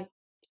sad,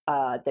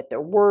 that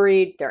they're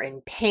worried, they're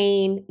in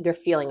pain, they're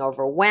feeling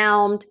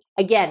overwhelmed.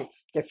 Again,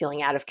 they're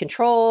feeling out of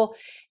control.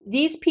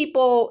 These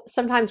people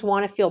sometimes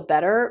want to feel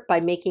better by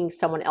making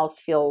someone else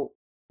feel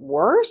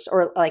worse,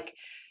 or like,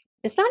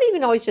 it's not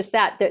even always just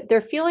that.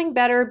 They're feeling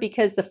better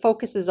because the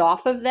focus is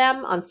off of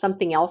them on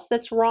something else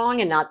that's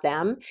wrong and not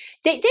them.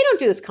 They don't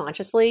do this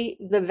consciously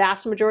the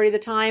vast majority of the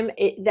time,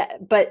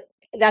 but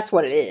that's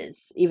what it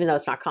is, even though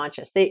it's not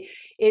conscious.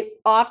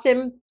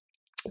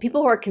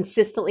 People who are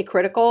consistently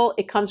critical,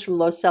 it comes from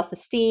low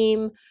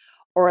self-esteem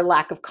or a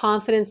lack of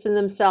confidence in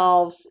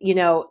themselves.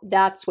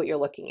 That's what you're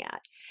looking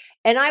at.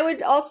 And I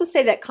would also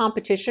say that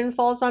competition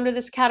falls under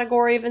this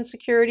category of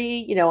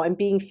insecurity, and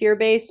being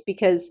fear-based,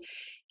 because,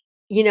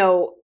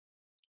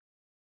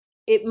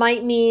 it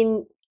might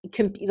mean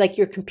like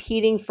you're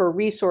competing for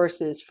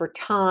resources, for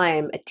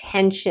time,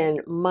 attention,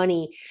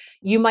 money.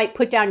 You might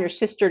put down your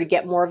sister to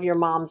get more of your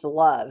mom's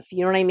love.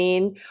 You know what I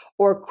mean?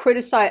 Or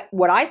criticize.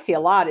 What I see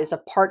a lot is a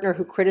partner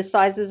who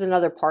criticizes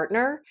another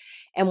partner.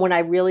 And when I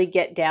really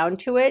get down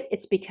to it,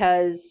 it's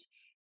because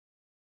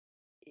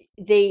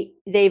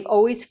they've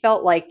always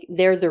felt like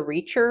they're the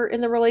reacher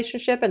in the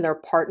relationship and their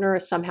partner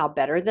is somehow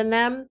better than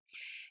them.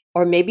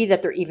 Or maybe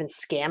that they're even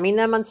scamming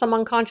them on some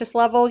unconscious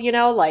level,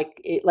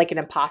 like an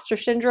imposter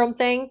syndrome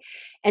thing.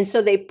 And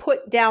so they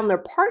put down their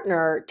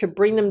partner to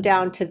bring them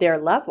down to their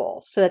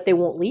level so that they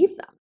won't leave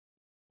them.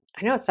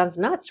 I know it sounds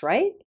nuts,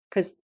 right?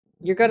 Because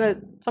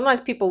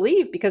sometimes people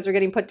leave because they're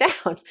getting put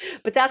down,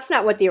 but that's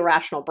not what the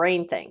irrational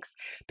brain thinks.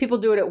 People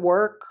do it at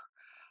work.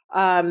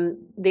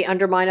 They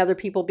undermine other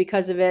people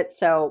because of it.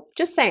 So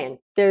just saying,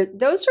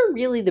 those are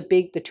really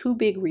the 2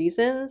 big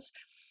reasons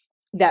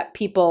that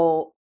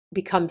people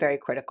become very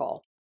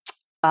critical,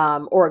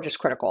 or just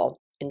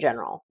critical in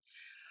general.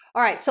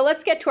 All right, so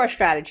let's get to our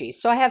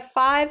strategies. So I have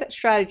 5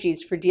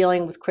 strategies for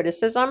dealing with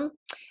criticism.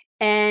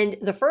 And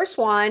the first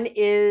one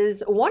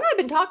is one I've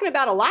been talking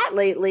about a lot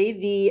lately,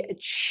 the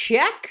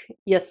check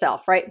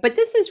yourself, right? But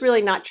this is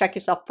really not check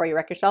yourself before you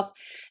wreck yourself.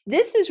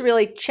 This is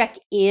really check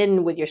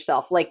in with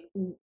yourself.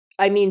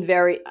 I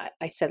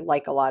said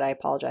like a lot, I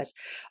apologize.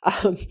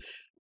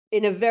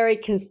 in a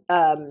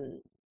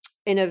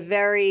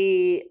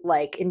very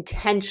like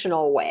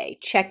intentional way,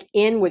 check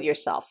in with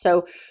yourself.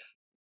 So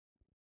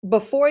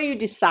before you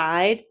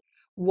decide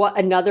what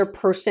another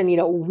person,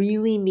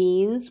 really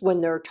means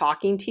when they're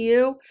talking to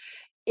you,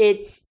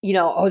 it's,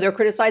 oh, they're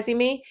criticizing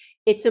me.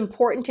 It's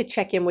important to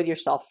check in with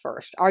yourself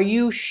first. Are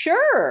you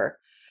sure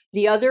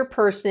the other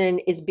person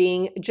is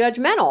being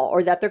judgmental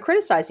or that they're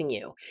criticizing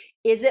you?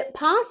 Is it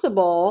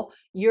possible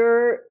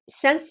you're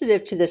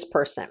sensitive to this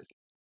person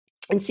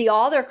and see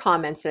all their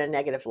comments in a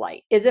negative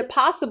light? Is it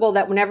possible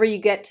that whenever you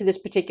get to this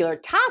particular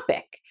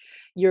topic,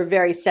 you're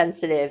very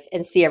sensitive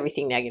and see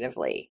everything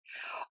negatively?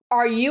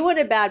 Are you in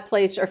a bad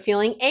place or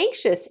feeling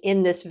anxious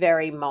in this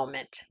very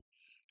moment?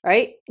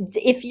 Right?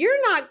 If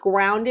you're not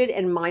grounded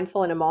and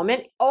mindful in a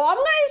moment, I'm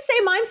going to say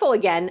mindful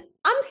again.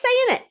 I'm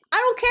saying it. I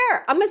don't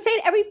care. I'm going to say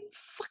it every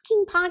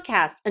fucking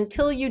podcast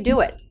until you do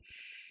it.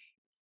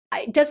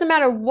 It doesn't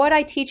matter what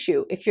I teach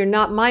you. If you're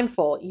not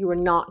mindful, you are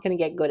not going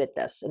to get good at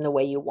this in the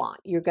way you want.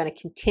 You're going to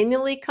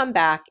continually come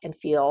back and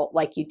feel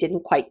like you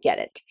didn't quite get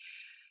it.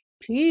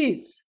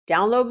 Please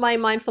download my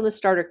mindfulness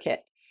starter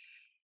kit.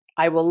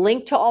 I will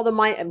link to all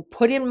and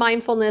put in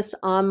mindfulness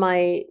on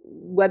my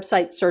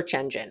website search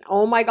engine.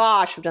 Oh my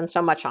gosh, I've done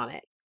so much on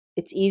it.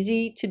 It's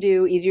easy to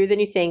do, easier than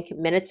you think,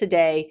 minutes a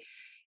day.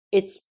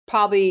 It's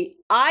probably,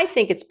 I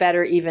think it's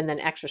better even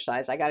than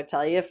exercise. I got to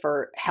tell you,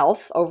 for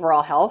health,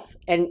 overall health,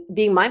 and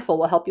being mindful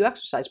will help you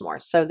exercise more.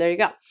 So there you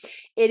go.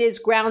 It is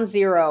ground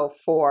zero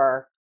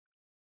for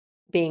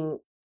being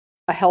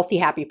a healthy,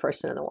 happy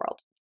person in the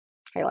world.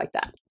 I like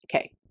that.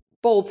 Okay.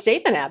 Bold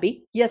statement,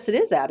 Abby. Yes, it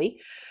is, Abby.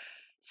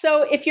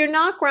 So if you're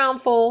not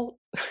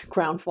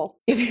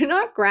if you're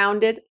not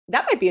grounded,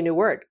 that might be a new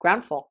word,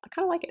 groundful. I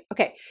kind of like it.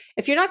 Okay.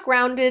 If you're not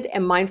grounded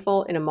and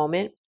mindful in a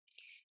moment,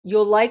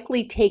 you'll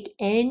likely take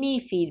any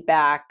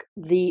feedback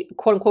the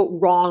quote unquote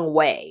wrong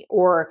way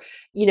or,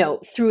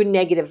 through a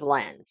negative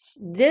lens.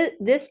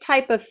 This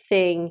type of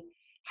thing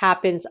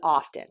happens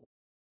often.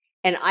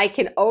 And I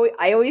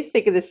always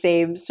think of the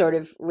same sort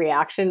of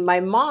reaction.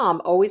 My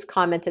mom always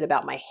commented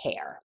about my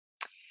hair.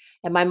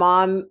 And my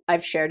mom,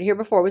 I've shared here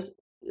before, was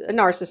a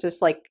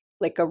narcissist, like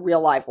a real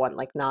live one,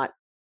 like not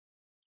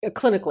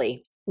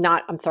clinically,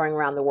 not I'm throwing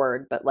around the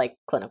word, but like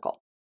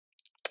clinical.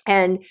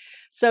 And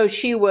so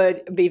she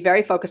would be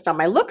very focused on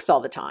my looks all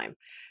the time,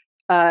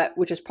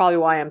 which is probably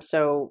why I'm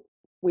so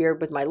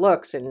weird with my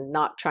looks and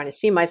not trying to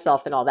see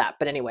myself and all that.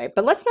 But anyway,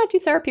 but let's not do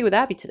therapy with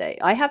Abby today.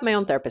 I have my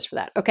own therapist for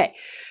that. Okay.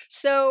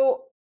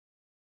 So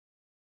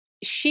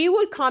she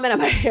would comment on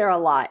my hair a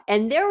lot.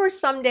 And there were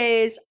some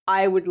days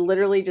I would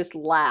literally just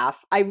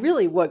laugh. I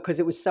really would, because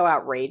it was so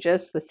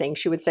outrageous, the things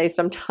she would say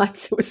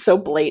sometimes. It was so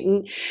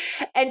blatant.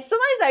 And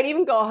sometimes I'd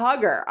even go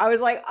hug her. I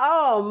was like,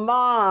 oh,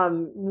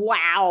 Mom,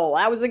 wow,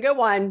 that was a good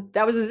one.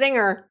 That was a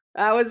zinger.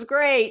 That was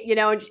great.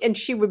 And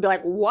she would be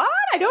like, what?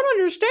 I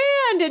don't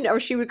understand. Or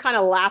she would kind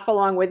of laugh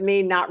along with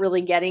me, not really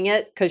getting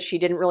it because she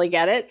didn't really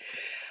get it.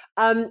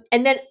 And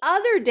then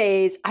other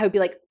days I would be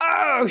like,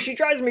 oh, she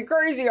drives me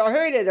crazy. I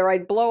hate it. Or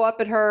I'd blow up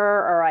at her,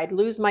 or I'd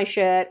lose my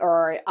shit,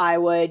 or I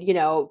would,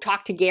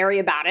 talk to Gary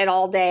about it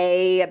all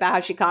day, about how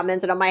she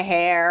commented on my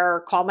hair,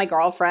 or call my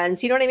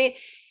girlfriends. You know what I mean?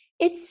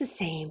 It's the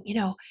same,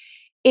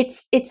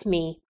 it's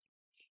me.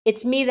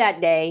 It's me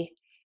that day.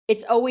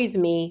 It's always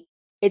me.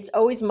 It's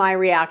always my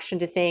reaction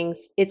to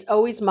things. It's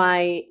always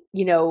my,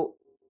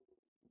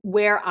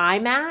 where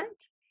I'm at.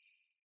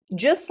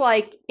 Just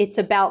like it's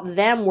about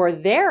them where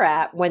they're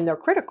at when they're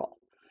critical.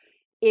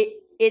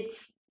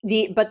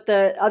 But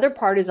the other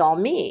part is all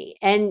me.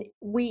 And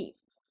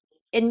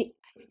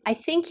I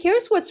think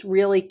here's what's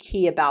really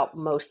key about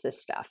most of this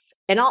stuff.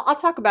 And I'll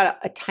talk about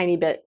a tiny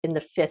bit in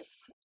the fifth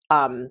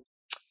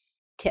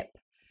tip,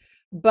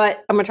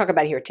 but I'm going to talk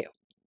about it here too,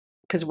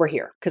 because we're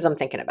here, because I'm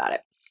thinking about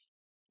it.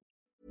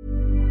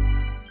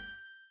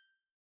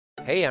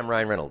 Hey, I'm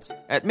Ryan Reynolds.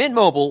 At Mint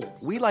Mobile,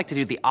 we like to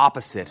do the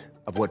opposite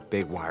of what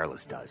Big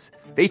Wireless does.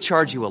 They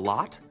charge you a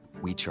lot,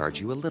 we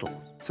charge you a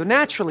little. So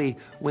naturally,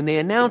 when they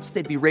announced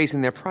they'd be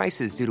raising their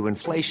prices due to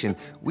inflation,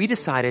 we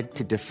decided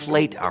to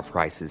deflate our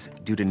prices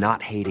due to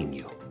not hating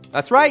you.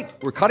 That's right.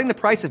 We're cutting the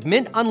price of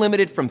Mint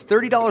Unlimited from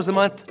 $30 a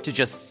month to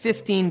just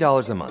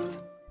 $15 a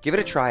month. Give it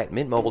a try at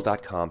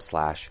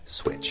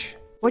mintmobile.com/switch.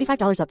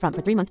 $45 up front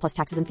for 3 months plus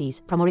taxes and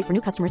fees. Promo rate for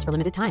new customers for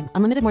limited time.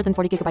 Unlimited more than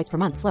 40 gigabytes per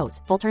month.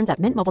 Slows full terms at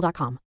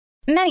mintmobile.com.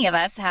 Many of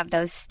us have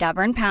those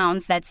stubborn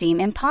pounds that seem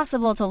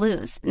impossible to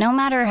lose, no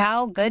matter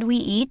how good we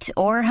eat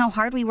or how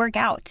hard we work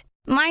out.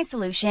 My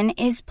solution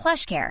is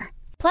PlushCare.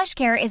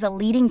 PlushCare is a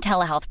leading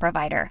telehealth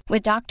provider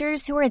with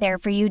doctors who are there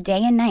for you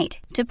day and night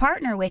to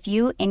partner with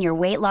you in your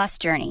weight loss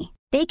journey.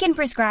 They can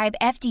prescribe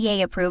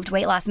FDA-approved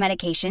weight loss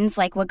medications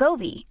like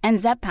Wegovy and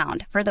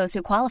Zepbound for those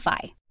who qualify.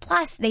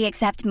 Plus, they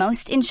accept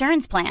most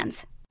insurance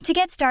plans. To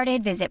get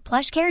started, visit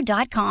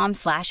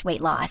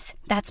plushcare.com/weightloss.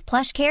 That's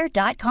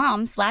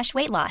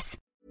plushcare.com/weightloss.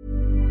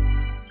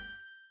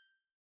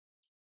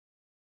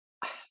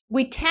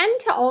 We tend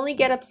to only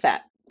get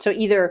upset, so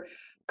either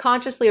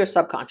consciously or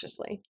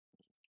subconsciously,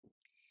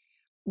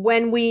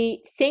 when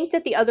we think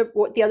that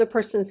what the other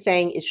person's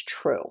saying is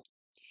true.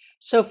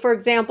 So for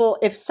example,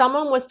 if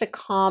someone was to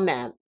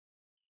comment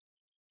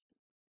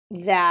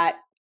that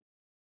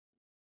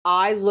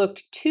I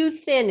looked too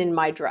thin in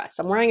my dress,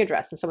 I'm wearing a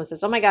dress, and someone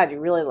says, oh my God,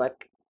 you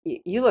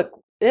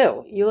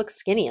look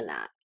skinny in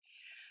that.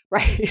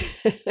 Right?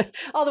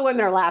 All the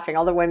women are laughing.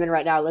 All the women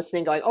right now are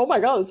listening going, oh my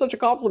God, it's such a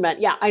compliment.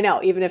 Yeah, I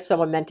know. Even if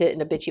someone meant it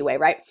in a bitchy way,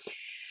 right?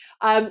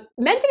 Meant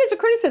it as a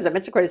criticism.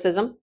 It's a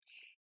criticism.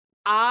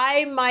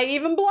 I might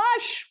even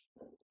blush,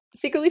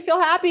 secretly feel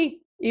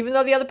happy, even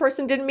though the other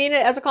person didn't mean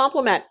it as a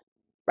compliment,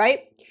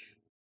 right?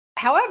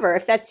 However,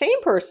 if that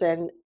same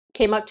person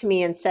came up to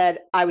me and said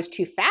I was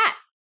too fat,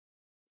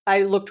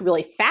 I looked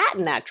really fat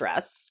in that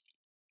dress,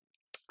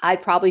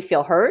 I'd probably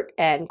feel hurt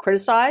and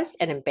criticized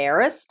and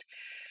embarrassed,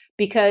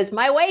 because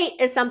my weight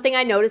is something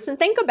I notice and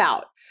think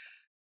about.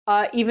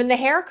 Even the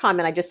hair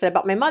comment I just said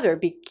about my mother,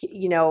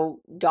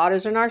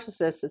 daughters are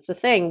narcissists. It's a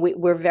thing.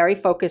 We're very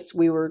focused.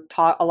 We were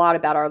taught a lot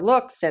about our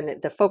looks,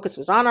 and the focus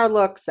was on our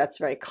looks. That's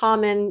very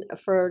common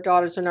for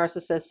daughters or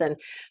narcissists. And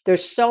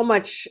there's so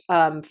much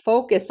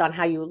focus on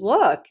how you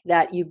look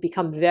that you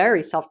become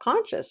very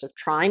self-conscious of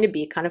trying to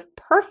be kind of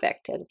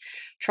perfect and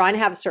trying to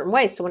have a certain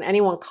way. So when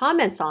anyone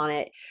comments on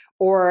it,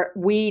 or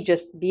we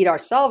just beat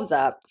ourselves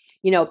up,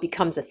 it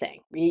becomes a thing.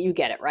 You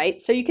get it,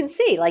 right? So you can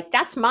see,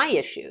 that's my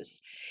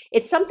issues.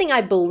 It's something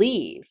I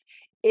believe.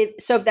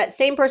 So if that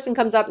same person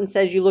comes up and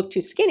says you look too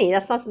skinny,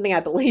 that's not something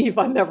I believe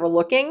I'm ever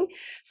looking.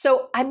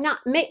 So I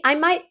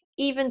might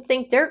even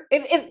think here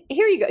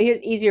you go. Here's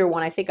an easier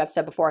one I think I've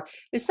said before.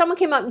 If someone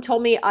came up and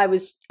told me I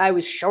was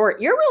short,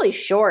 you're really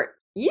short.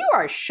 You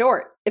are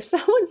short. If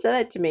someone said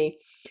that to me,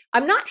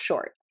 I'm not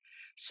short.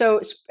 So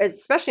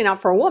especially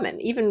not for a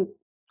woman, even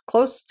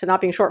close to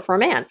not being short for a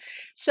man.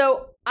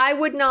 So I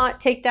would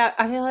not take that.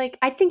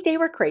 I think they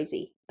were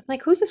crazy. I'm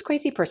like, who's this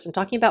crazy person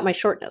talking about my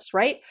shortness,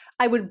 right?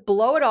 I would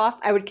blow it off.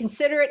 I would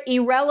consider it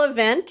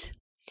irrelevant.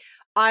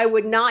 I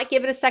would not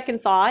give it a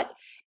second thought.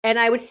 And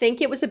I would think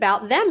it was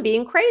about them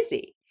being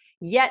crazy.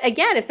 Yet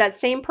again, if that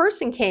same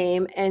person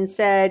came and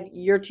said,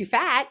 you're too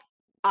fat,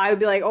 I would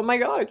be like, oh my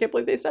God, I can't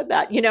believe they said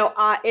that.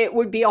 It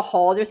would be a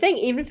whole other thing.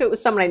 Even if it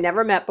was someone I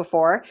never met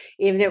before,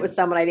 even if it was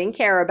someone I didn't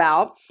care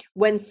about,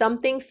 when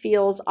something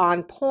feels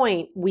on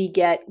point, we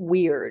get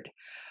weird.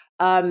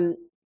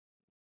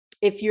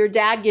 If your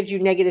dad gives you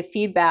negative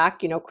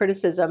feedback,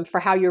 criticism for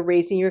how you're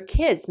raising your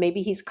kids,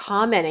 maybe he's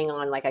commenting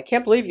on I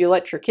can't believe you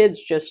let your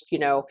kids just,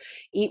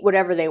 eat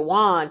whatever they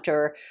want,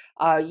 or,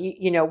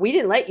 we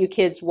didn't let you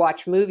kids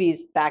watch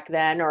movies back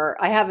then. Or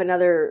I have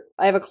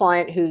a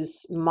client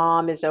whose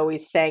mom is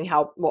always saying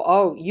how,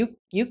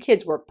 you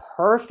kids were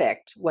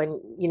perfect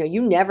when,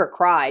 you never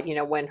cried,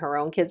 when her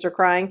own kids are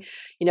crying,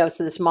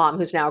 so this mom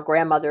who's now a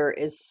grandmother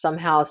is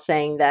somehow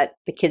saying that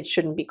the kids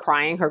shouldn't be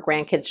crying. Her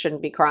grandkids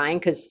shouldn't be crying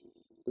because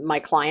my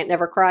client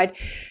never cried.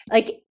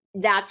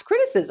 That's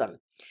criticism.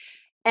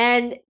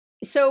 And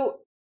so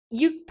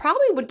you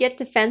probably would get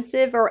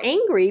defensive or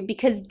angry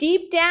because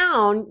deep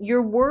down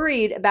you're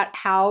worried about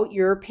how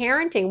you're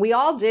parenting. We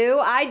all do.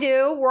 I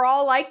do. We're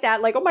all like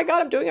that. Oh my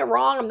God, I'm doing it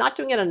wrong. I'm not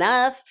doing it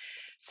enough.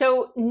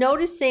 So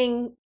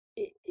noticing,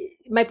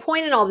 my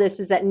point in all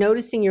this is that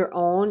noticing your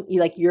own,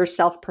 your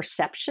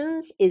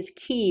self-perceptions is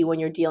key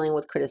when you're dealing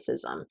with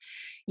criticism.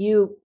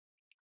 You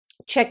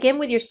check in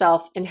with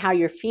yourself and how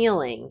you're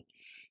feeling,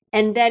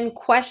 and then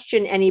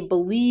question any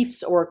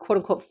beliefs or quote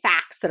unquote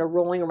facts that are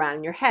rolling around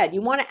in your head. You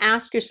want to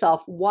ask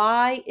yourself,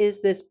 why is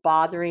this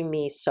bothering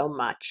me so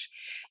much?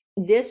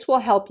 This will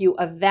help you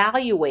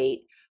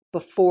evaluate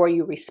before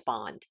you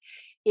respond.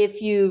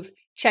 If you've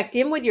checked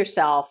in with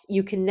yourself,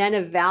 you can then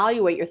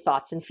evaluate your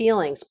thoughts and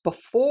feelings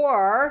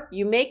before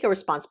you make a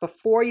response,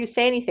 before you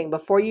say anything,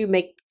 before you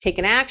take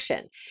an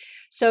action.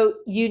 So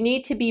you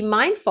need to be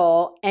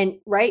mindful and,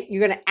 right,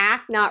 you're going to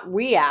act, not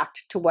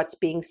react to what's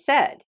being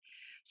said.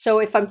 So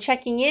if I'm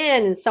checking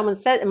in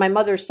and my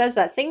mother says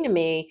that thing to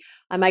me,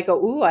 I might go,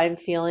 ooh, I'm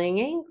feeling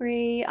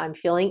angry. I'm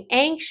feeling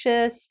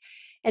anxious.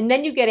 And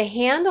then you get a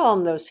handle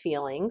on those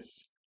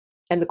feelings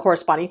and the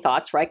corresponding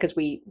thoughts, right? Because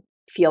we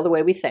feel the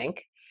way we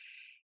think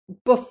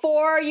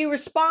before you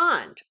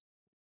respond.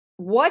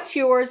 What's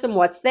yours and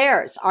what's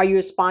theirs? Are you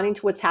responding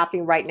to what's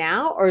happening right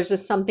now? Or is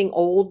this something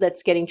old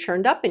that's getting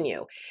churned up in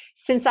you?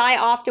 Since I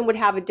often would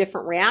have a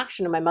different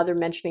reaction to my mother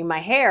mentioning my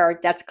hair,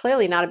 that's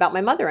clearly not about my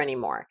mother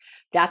anymore.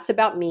 That's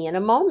about me in a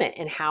moment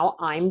and how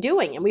I'm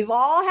doing. And we've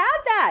all had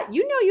that.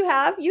 You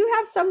have. You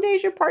have some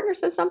days your partner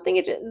says something.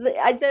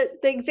 The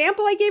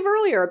example I gave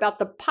earlier about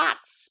the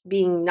pots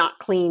being not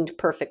cleaned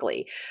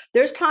perfectly.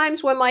 There's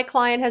times when my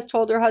client has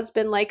told her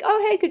husband,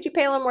 oh, hey, could you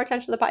pay a little more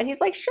attention to the pot? And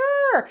he's like,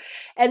 sure.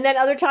 And then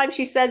other times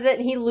she says it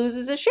and he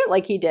loses his shit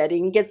like he did.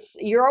 And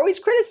you're always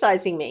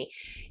criticizing me.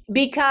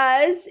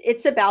 Because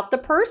it's about the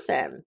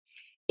person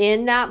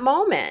in that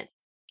moment.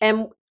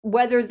 And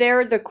whether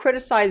they're the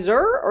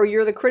criticizer or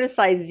you're the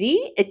criticizee,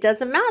 it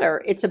doesn't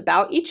matter. It's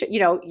about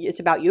it's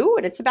about you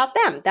and it's about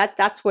them.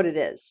 That's what it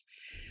is.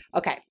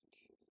 Okay.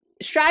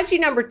 Strategy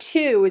number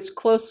 2 is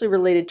closely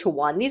related to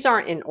 1. These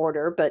aren't in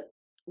order, but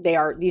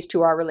these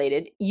two are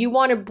related. You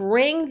want to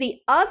bring the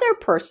other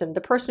person,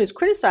 the person who's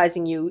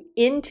criticizing you,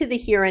 into the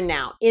here and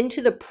now,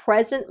 into the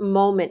present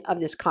moment of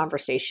this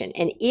conversation.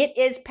 And it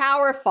is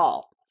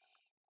powerful.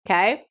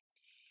 Okay.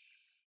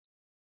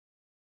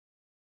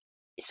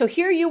 So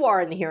here you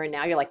are in the here and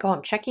now. You're like, oh,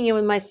 I'm checking in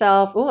with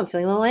myself. Oh, I'm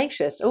feeling a little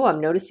anxious. Oh,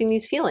 I'm noticing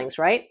these feelings,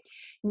 right?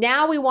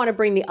 Now we want to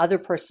bring the other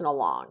person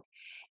along.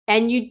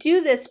 And you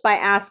do this by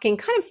asking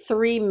kind of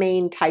three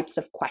main types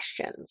of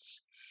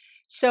questions.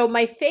 So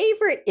my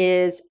favorite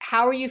is,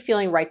 how are you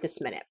feeling right this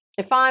minute?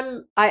 If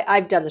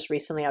I've done this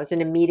recently. I was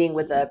in a meeting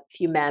with a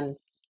few men,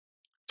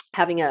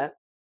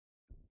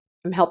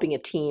 I'm helping a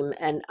team,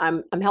 and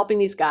I'm helping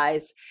these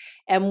guys,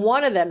 and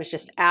one of them is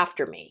just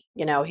after me.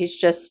 You know, he's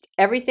just,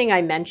 everything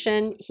I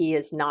mention, he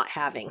is not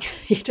having.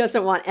 He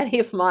doesn't want any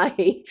of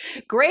my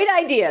great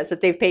ideas that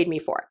they've paid me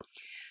for.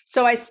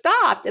 So I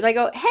stopped and I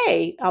go,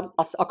 hey,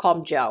 I'll call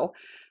him Joe.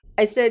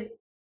 I said,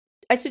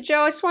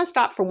 Joe, I just want to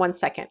stop for 1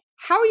 second.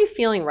 How are you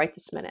feeling right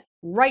this minute,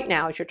 right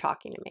now, as you're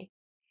talking to me?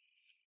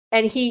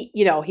 And he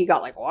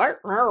got like, what?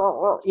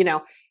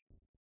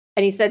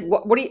 And he said,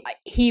 what do you,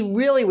 he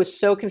really was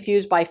so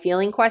confused by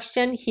feeling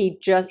question. He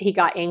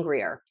got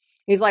angrier.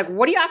 He's like,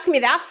 what are you asking me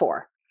that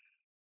for?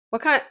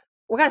 What kind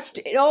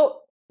of,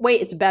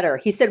 wait, it's better.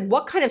 He said,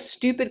 what kind of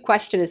stupid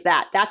question is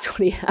that? That's what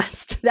he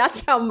asked.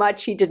 That's how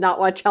much he did not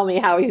want to tell me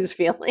how he was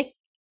feeling.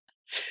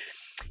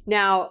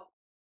 Now,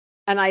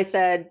 and I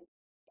said,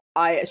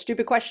 a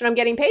stupid question I'm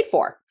getting paid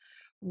for.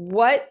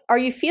 What are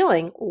you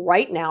feeling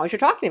right now as you're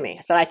talking to me?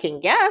 I said, I can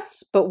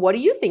guess, but what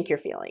do you think you're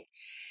feeling?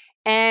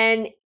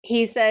 And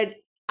he said,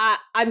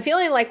 I'm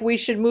feeling like we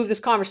should move this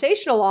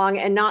conversation along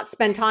and not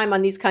spend time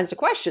on these kinds of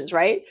questions,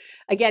 right?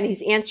 Again,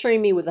 he's answering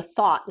me with a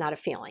thought, not a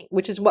feeling,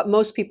 which is what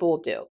most people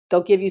will do.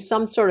 They'll give you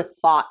some sort of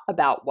thought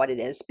about what it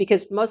is,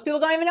 because most people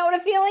don't even know what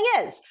a feeling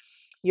is.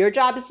 Your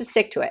job is to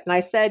stick to it. And I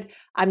said,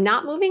 I'm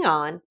not moving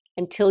on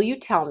until you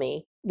tell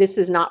me. This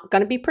is not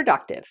going to be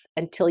productive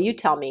until you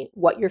tell me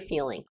what you're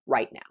feeling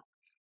right now.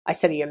 I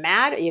said, are you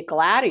mad? Are you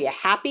glad? Are you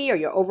happy? Are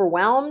you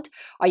overwhelmed?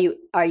 Are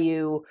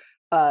you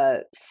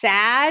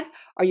sad?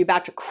 Are you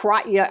about to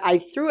cry? I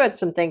threw out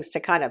some things to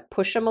kind of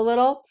push him a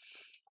little.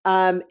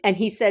 And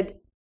he said,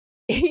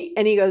 he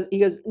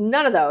goes,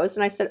 none of those.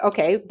 And I said,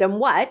 okay, then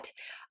what?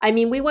 I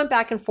mean, we went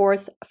back and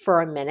forth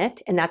for a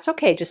minute, and that's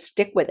okay. Just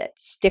stick with it.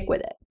 Stick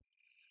with it.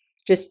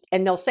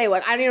 And they'll say,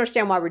 well, I don't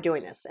understand why we're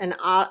doing this. And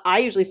I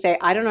usually say,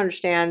 I don't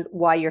understand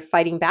why you're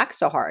fighting back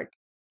so hard.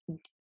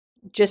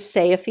 Just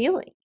say a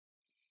feeling.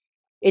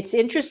 It's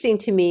interesting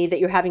to me that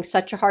you're having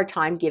such a hard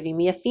time giving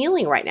me a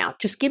feeling right now.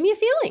 Just give me a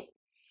feeling.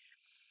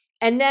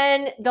 And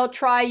then they'll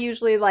try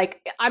usually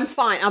like, I'm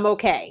fine, I'm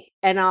okay.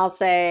 And I'll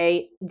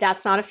say,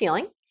 that's not a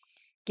feeling.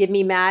 Give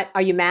me mad.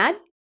 Are you mad?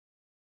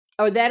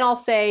 Or then I'll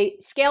say,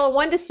 scale of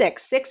 1 to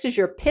 6. 6 is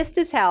you're pissed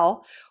as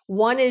hell.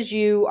 1 is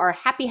you are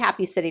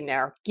happy sitting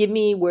there. Give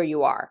me where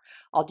you are.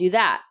 I'll do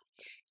that.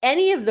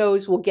 Any of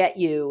those will get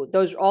you,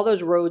 all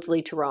those roads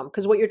lead to Rome.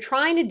 Because what you're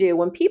trying to do,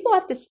 when people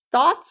have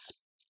thoughts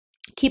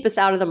keep us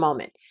out of the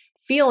moment.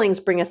 Feelings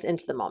bring us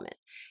into the moment.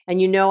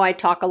 And I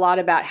talk a lot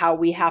about how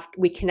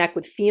we connect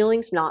with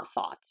feelings, not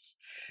thoughts.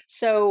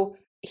 So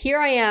here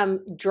I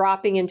am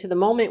dropping into the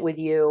moment with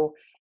you.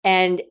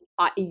 And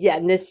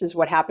and this is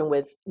what happened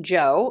with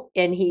Joe.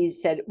 And he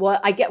said,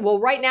 well,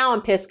 right now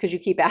I'm pissed because you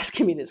keep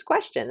asking me this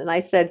question. And I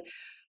said,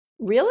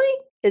 really?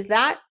 Is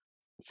that,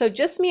 so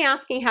just me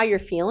asking how you're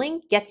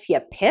feeling gets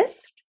you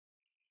pissed?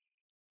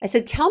 I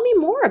said, tell me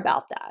more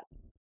about that.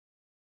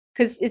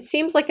 Because it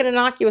seems like an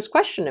innocuous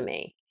question to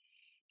me.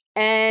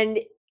 And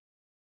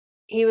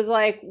he was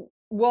like,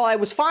 well, I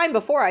was fine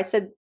before. I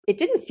said, it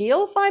didn't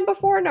feel fine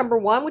before, number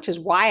one, which is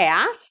why I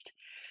asked.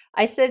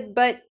 I said,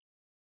 but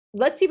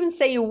let's even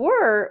say you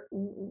were,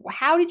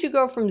 how did you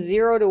go from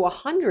 0 to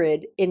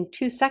 100 in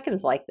 2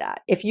 seconds like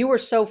that? If you were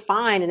so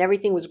fine and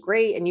everything was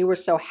great and you were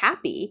so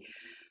happy,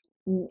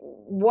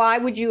 why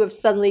would you have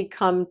suddenly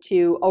come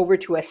over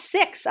to a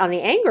 6 on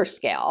the anger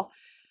scale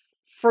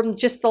from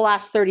just the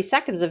last 30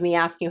 seconds of me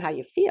asking you how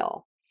you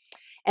feel?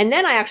 And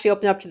then I actually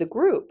opened up to the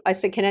group. I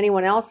said, can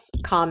anyone else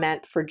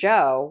comment for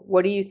Joe?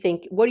 What do you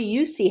think? What do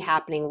you see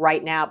happening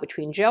right now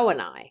between Joe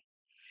and I?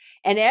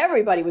 And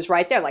everybody was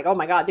right there, like, oh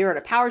my God, they're in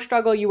a power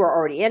struggle. You were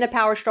already in a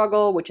power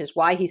struggle, which is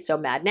why he's so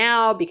mad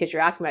now, because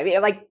you're asking me.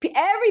 Like,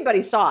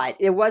 everybody saw it.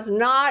 It was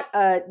not,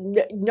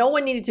 no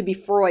one needed to be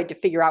Freud to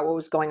figure out what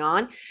was going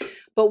on.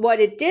 But what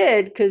it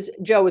did, because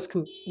Joe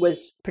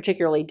was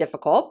particularly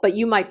difficult, but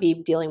you might be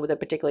dealing with a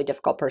particularly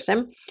difficult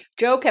person.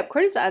 Joe kept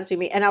criticizing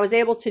me, and I was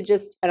able to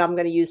and I'm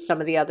going to use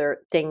some of the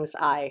other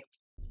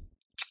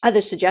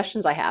other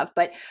suggestions I have,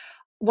 but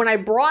when I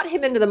brought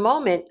him into the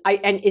moment,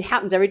 and it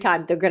happens every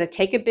time, they're going to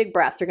take a big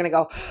breath. They're going to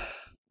go,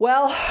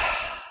 well,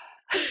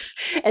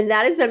 and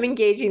that is them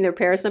engaging their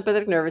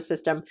parasympathetic nervous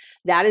system.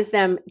 That is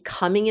them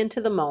coming into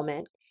the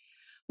moment.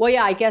 Well,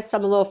 yeah, I guess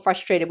I'm a little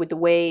frustrated with the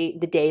way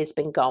the day has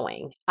been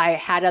going. I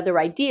had other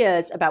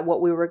ideas about what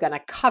we were going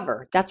to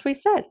cover. That's what he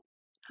said.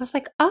 I was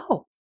like,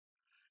 oh,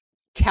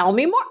 tell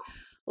me more.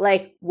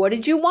 Like, what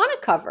did you want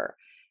to cover?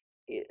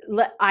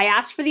 I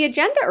asked for the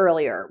agenda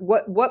earlier.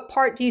 What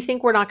part do you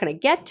think we're not going to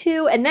get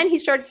to? And then he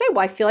started to say,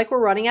 well, I feel like we're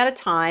running out of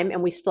time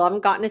and we still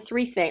haven't gotten to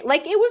 3 things.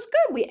 Like, it was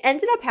good. We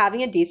ended up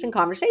having a decent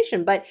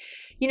conversation. But,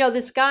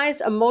 this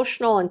guy's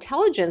emotional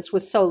intelligence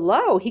was so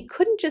low, he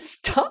couldn't just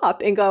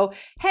stop and go,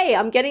 hey,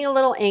 I'm getting a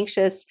little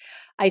anxious.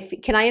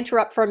 Can I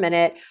interrupt for a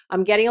minute?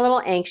 I'm getting a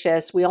little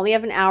anxious. We only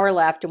have an hour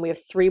left and we have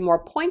 3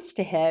 more points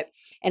to hit.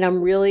 And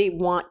I'm really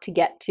want to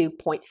get to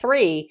point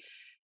 3.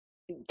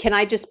 Can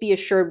I just be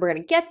assured we're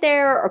going to get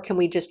there, or can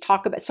we just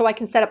talk about, so I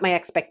can set up my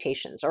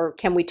expectations, or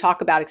can we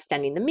talk about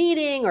extending the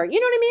meeting, or you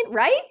know what I mean?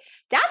 Right?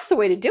 That's the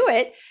way to do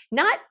it.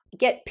 Not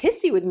get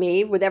pissy with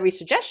me with every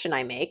suggestion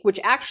I make, which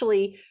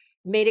actually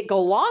made it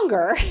go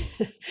longer.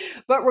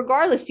 But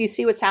regardless, do you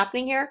see what's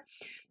happening here?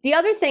 The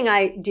other thing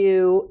I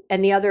do,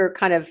 and the other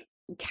kind of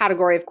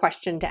category of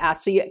question to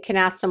ask, so you can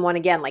ask someone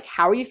again, like,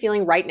 how are you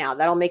feeling right now?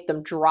 That'll make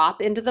them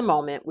drop into the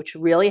moment, which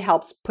really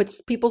helps, puts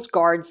people's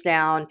guards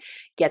down,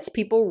 gets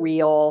people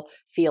real.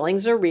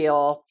 Feelings are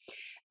real.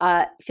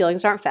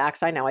 Feelings aren't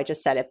facts. I know I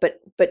just said it,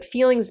 but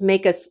feelings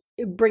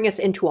bring us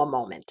into a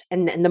moment,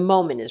 and the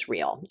moment is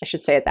real. I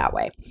should say it that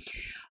way.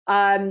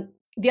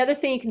 The other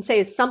thing you can say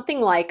is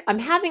something like, I'm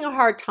having a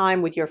hard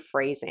time with your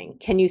phrasing.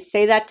 Can you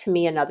say that to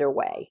me another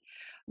way?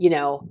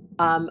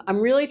 I'm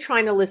really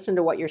trying to listen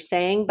to what you're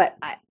saying, but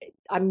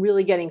I'm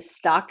really getting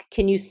stuck.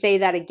 Can you say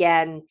that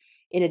again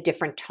in a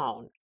different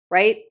tone?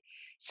 Right?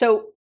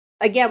 So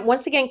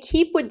once again,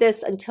 keep with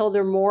this until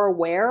they're more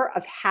aware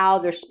of how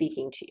they're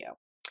speaking to you.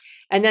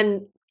 And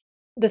then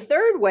the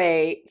third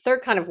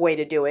kind of way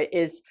to do it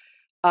is,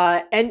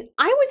 and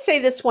I would say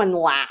this one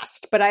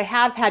last, but I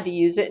have had to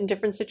use it in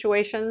different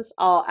situations.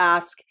 I'll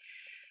ask,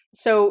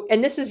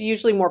 and this is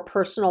usually more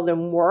personal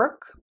than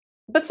work,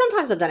 but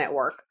sometimes I've done it at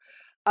work.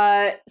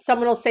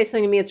 Someone will say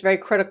something to me, it's very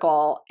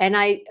critical. And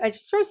I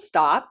just sort of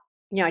stop,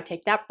 I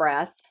take that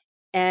breath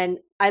and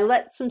I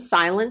let some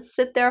silence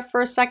sit there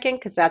for a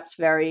second. Cause that's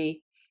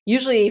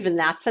usually even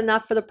that's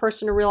enough for the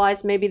person to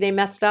realize maybe they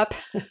messed up.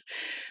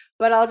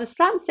 But I'll just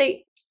stop and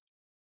say,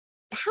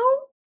 how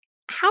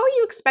are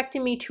you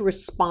expecting me to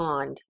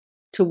respond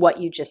to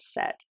what you just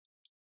said?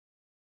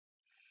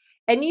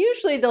 And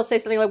usually they'll say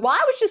something like, well,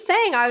 I was just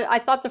saying, I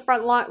thought the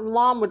front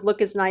lawn would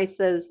look as nice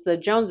as the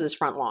Joneses'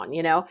 front lawn,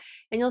 and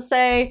you'll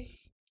say,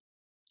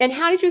 and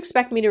how did you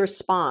expect me to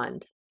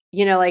respond?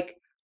 Like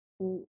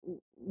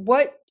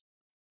what,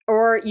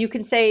 or you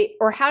can say,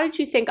 or how did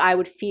you think I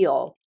would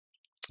feel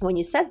when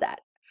you said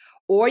that?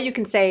 Or you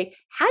can say,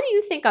 how do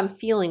you think I'm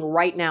feeling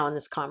right now in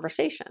this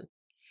conversation?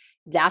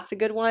 That's a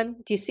good one.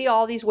 Do you see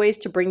all these ways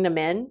to bring them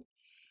in?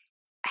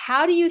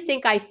 How do you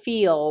think I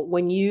feel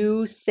when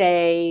you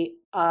say,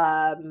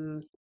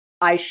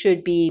 I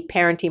should be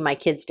parenting my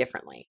kids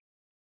differently?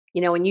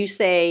 When you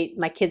say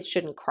my kids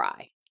shouldn't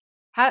cry,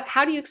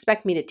 how do you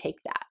expect me to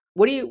take that?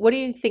 What do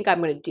you think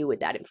I'm going to do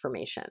with that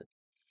information?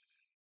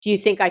 Do you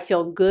think I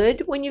feel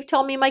good when you've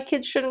told me my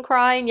kids shouldn't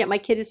cry and yet my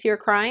kid is here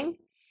crying?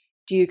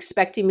 Do you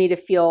expecting me to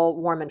feel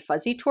warm and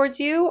fuzzy towards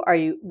you?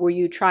 Were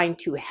you trying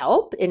to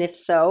help? And if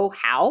so,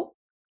 how?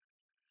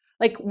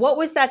 Like, what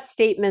was that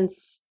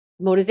statement's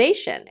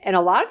motivation? And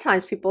a lot of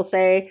times people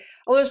say,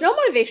 oh, there's no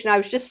motivation. I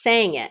was just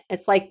saying it.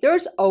 It's like,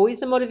 there's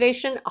always a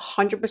motivation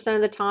 100%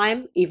 of the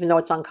time, even though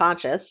it's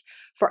unconscious,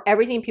 for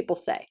everything people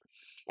say.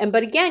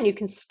 But again, you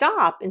can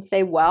stop and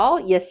say, well,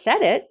 you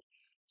said it.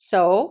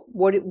 So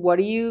what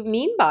do you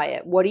mean by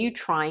it? What are you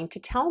trying to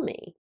tell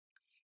me?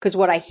 Because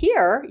what I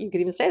hear, you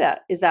could even say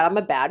that, is that I'm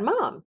a bad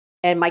mom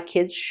and my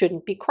kids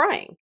shouldn't be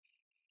crying.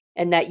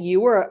 And that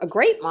you were a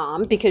great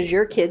mom because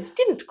your kids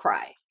didn't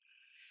cry.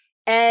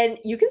 And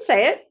you can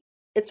say it.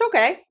 It's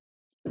okay.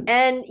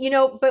 And,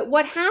 but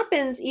what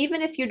happens,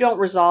 even if you don't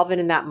resolve it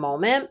in that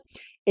moment,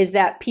 is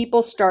that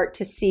people start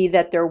to see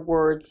that their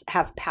words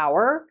have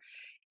power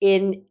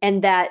and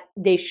that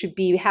they should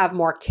have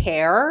more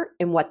care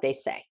in what they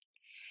say.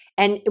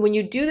 And when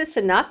you do this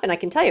enough, and I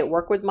can tell you,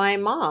 work with my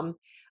mom,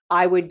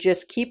 I would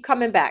just keep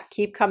coming back.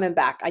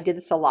 I did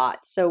this a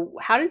lot. So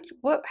how did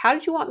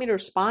you want me to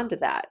respond to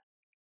that?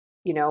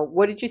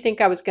 What did you think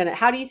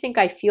how do you think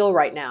I feel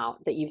right now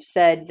that you've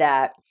said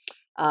that,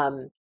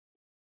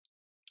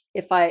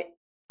 if I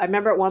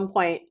remember at one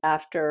point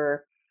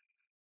after,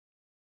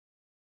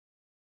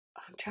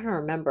 I'm trying to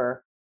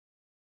remember,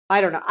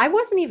 I don't know. I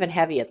wasn't even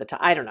heavy at the time.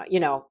 I don't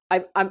know.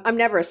 I'm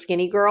never a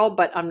skinny girl,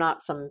 but I'm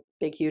not some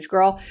big, huge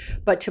girl.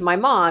 But to my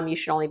mom, you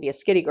should only be a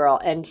skinny girl.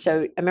 And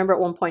so I remember at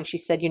one point she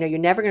said, you're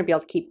never going to be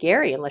able to keep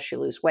Gary unless you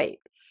lose weight.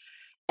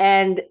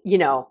 And,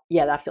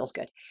 yeah, that feels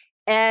good.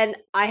 And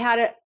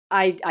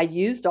I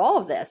used all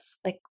of this.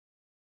 Like,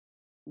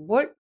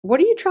 what are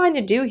you trying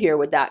to do here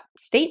with that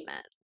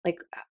statement? Like,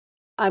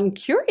 I'm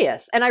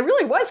curious. And I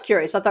really was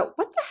curious. I thought,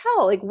 what the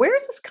hell? Like, where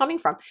is this coming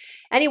from?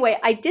 Anyway,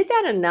 I did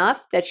that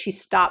enough that she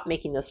stopped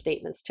making those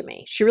statements to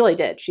me. She really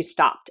did. She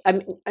stopped. I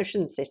mean, I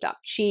shouldn't say stop.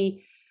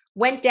 She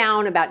went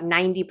down about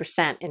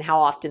 90% in how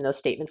often those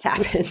statements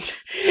happened.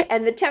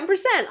 And the 10%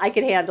 I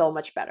could handle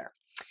much better.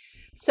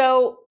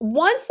 So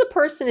once the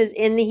person is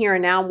in the here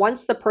and now,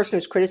 once the person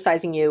who's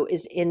criticizing you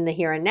is in the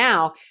here and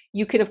now,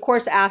 you can, of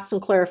course, ask some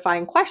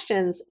clarifying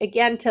questions,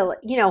 again,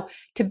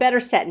 to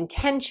better set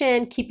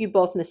intention, keep you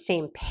both on the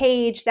same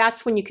page.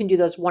 That's when you can do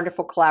those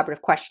wonderful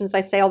collaborative questions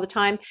I say all the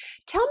time.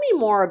 Tell me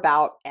more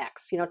about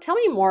X. Tell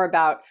me more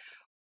about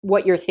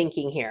what you're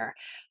thinking here.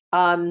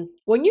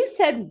 When you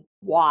said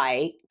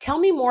Y, tell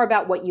me more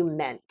about what you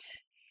meant.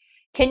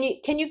 Can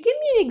you give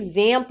me an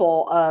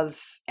example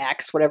of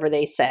X, whatever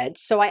they said,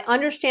 so I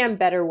understand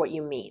better what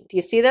you mean? Do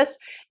you see this?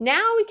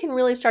 Now we can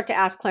really start to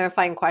ask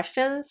clarifying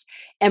questions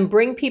and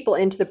bring people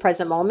into the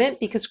present moment,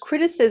 because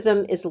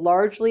criticism is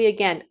largely,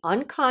 again,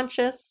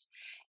 unconscious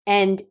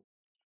and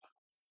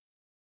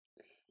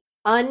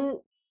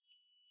unmeaning.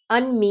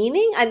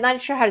 I'm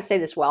not sure how to say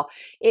this well.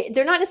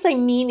 They're not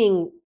necessarily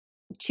meaning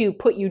to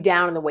put you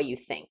down in the way you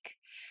think.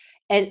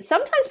 And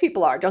sometimes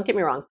people are, don't get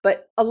me wrong,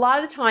 but a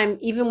lot of the time,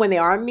 even when they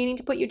are meaning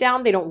to put you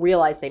down, they don't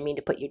realize they mean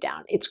to put you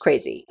down. It's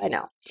crazy, I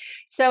know.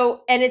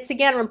 So, and it's,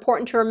 again,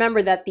 important to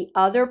remember that the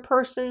other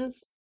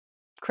person's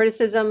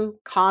criticism,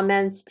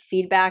 comments,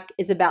 feedback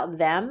is about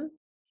them.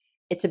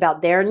 It's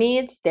about their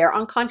needs, their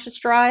unconscious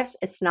drives.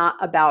 It's not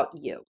about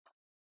you.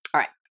 All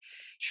right.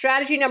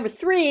 Strategy number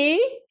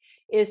 3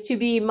 is to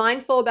be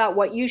mindful about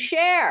what you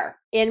share.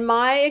 In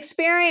my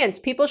experience,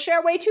 people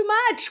share way too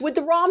much with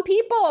the wrong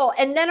people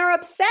and then are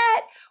upset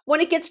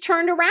when it gets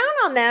turned around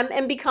on them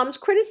and becomes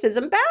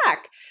criticism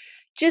back.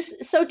 Just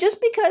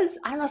because,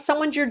 I don't know,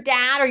 someone's your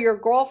dad or your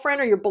girlfriend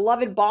or your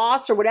beloved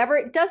boss or whatever,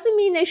 it doesn't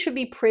mean they should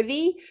be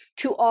privy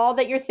to all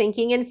that you're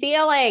thinking and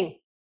feeling.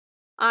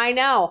 I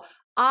know.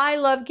 I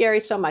love Gary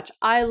so much.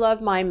 I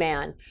love my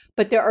man,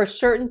 but there are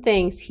certain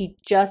things he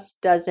just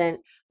doesn't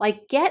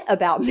get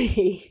about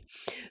me.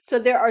 So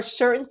there are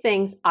certain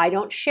things I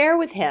don't share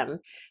with him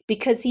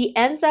because he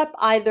ends up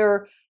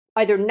either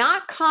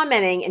not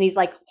commenting and he's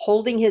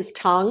holding his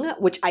tongue,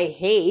 which I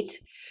hate.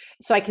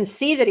 So I can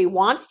see that he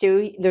wants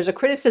to. There's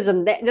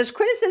criticism in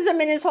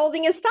his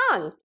holding his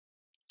tongue.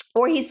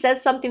 Or he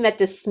says something that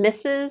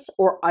dismisses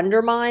or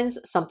undermines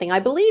something I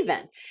believe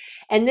in.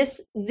 And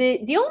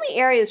the only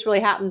area this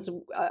really happens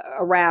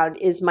around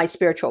is my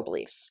spiritual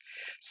beliefs.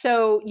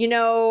 So,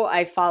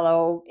 I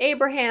follow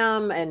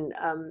Abraham and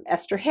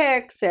Esther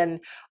Hicks,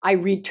 and I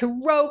read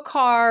tarot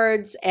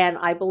cards, and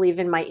I believe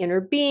in my inner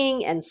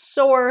being and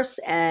source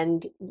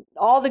and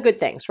all the good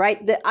things, right?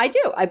 I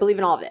do. I believe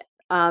in all of it.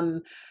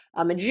 I'm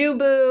a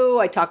Jew-boo.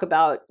 I talk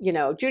about,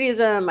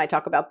 Judaism. I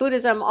talk about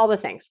Buddhism, all the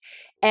things.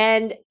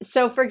 And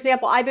so, for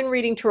example, I've been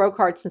reading tarot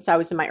cards since I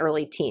was in my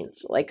early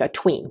teens, like a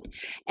tween.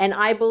 And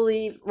I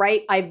believe,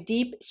 right, I have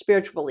deep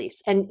spiritual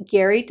beliefs. And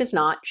Gary does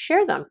not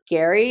share them.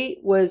 Gary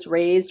was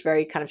raised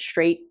very kind of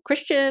straight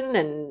Christian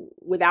and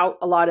without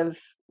a lot of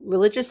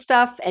religious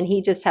stuff, and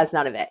he just has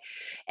none of it.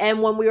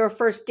 And when we were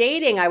first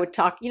dating, I would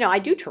talk, I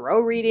do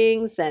tarot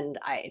readings and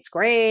it's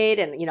great.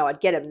 And,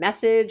 I'd get a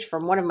message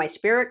from one of my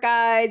spirit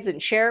guides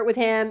and share it with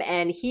him.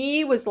 And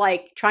he was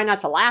trying not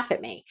to laugh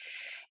at me.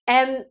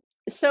 And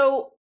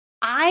so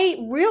I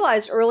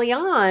realized early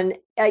on,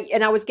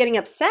 and I was getting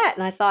upset,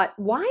 and I thought,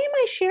 why am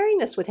I sharing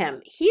this with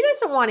him? He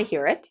doesn't want to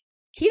hear it.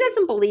 He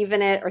doesn't believe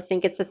in it or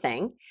think it's a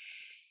thing.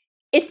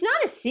 It's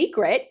not a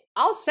secret.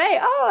 I'll say,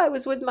 I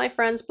was with my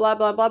friends, blah,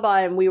 blah, blah, blah,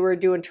 and we were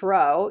doing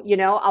tarot.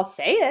 I'll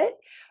say it,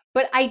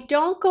 but I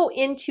don't go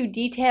into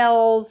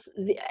details.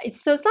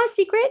 So it's not a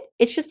secret.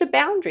 It's just a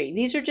boundary.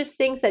 These are just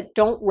things that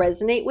don't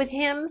resonate with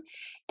him.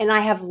 And I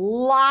have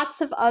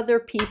lots of other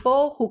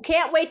people who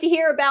can't wait to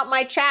hear about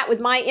my chat with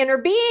my inner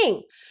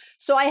being.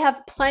 So I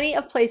have plenty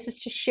of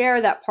places to share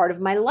that part of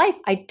my life.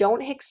 I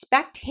don't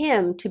expect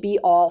him to be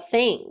all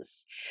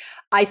things.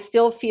 I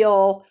still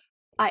feel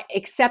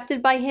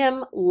accepted by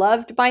him,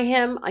 loved by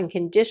him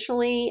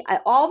unconditionally,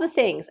 all the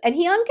things. And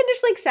he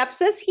unconditionally accepts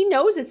this. He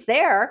knows it's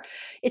there.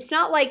 It's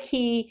not like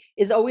he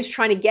is always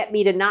trying to get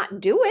me to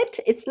not do it.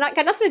 It's not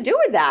got nothing to do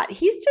with that.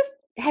 He's just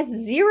has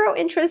zero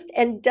interest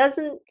and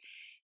doesn't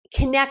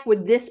connect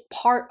with this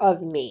part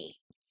of me.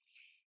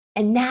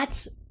 And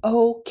that's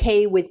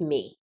okay with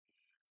me.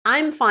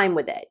 I'm fine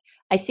with it.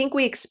 I think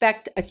we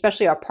expect,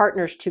 especially our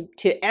partners,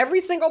 to every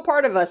single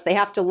part of us, they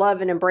have to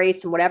love and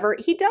embrace and whatever.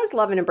 He does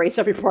love and embrace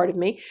every part of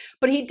me,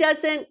 but he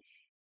doesn't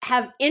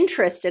have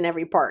interest in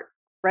every part,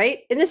 right?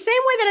 In the same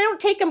way that I don't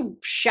take him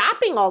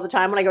shopping all the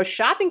time when I go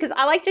shopping, because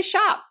I like to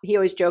shop. He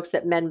always jokes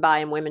that men buy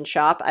and women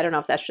shop. I don't know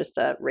if that's just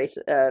a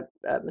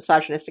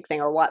misogynistic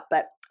thing or what,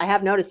 but I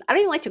have noticed I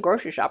don't even like to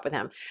grocery shop with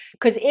him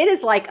because it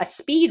is like a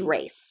speed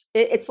race.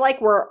 It's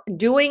like we're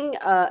doing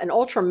an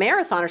ultra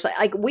marathon or something.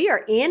 Like we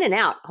are in and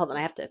out. Hold on,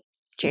 I have to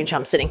change how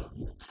I'm sitting.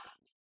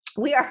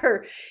 We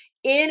are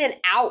in and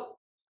out.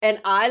 And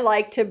I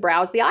like to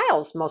browse the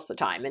aisles most of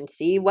the time and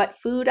see what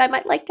food I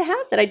might like to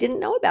have that I didn't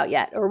know about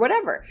yet or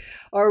whatever.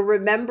 Or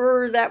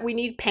remember that we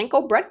need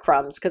panko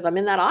breadcrumbs because I'm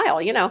in that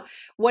aisle,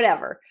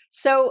 whatever.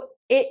 So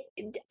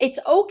it's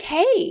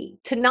okay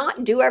to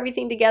not do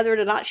everything together,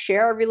 to not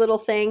share every little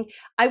thing.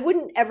 I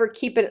wouldn't ever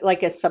keep it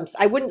like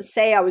I wouldn't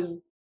say I was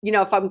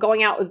if I'm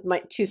going out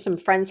to some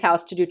friend's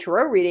house to do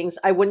tarot readings,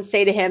 I wouldn't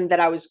say to him that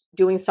I was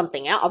doing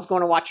something else. I was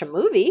going to watch a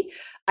movie.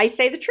 I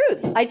say the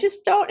truth. I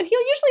just don't. And he'll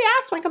usually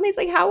ask when I come in, he's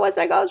like, how was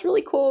it? I go, it was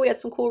really cool. We had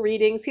some cool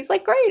readings. He's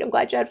like, great. I'm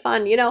glad you had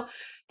fun.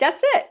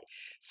 That's it.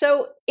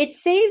 So it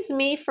saves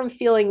me from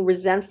feeling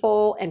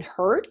resentful and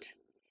hurt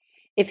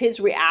if his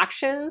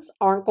reactions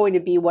aren't going to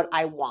be what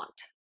I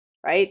want,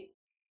 right?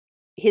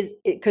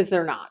 Because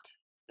they're not.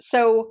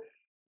 So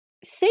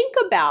think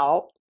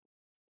about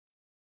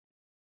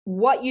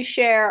what you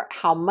share,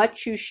 how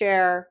much you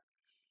share.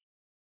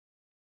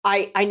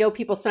 I know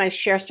people sometimes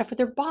share stuff with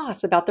their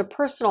boss about their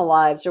personal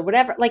lives or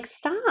whatever. Like,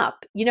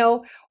 stop,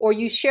 or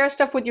you share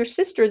stuff with your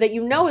sister that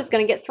is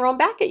going to get thrown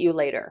back at you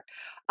later.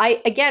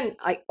 I'm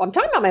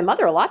talking about my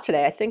mother a lot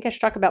today. I think I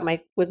should talk about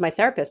with my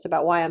therapist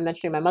about why I'm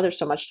mentioning my mother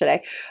so much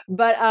today.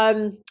 But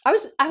I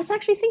was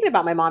actually thinking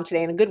about my mom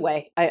today in a good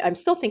way. I'm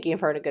still thinking of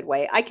her in a good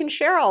way. I can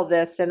share all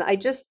this, and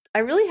I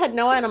really had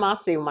no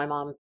animosity when my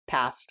mom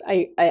passed.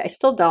 I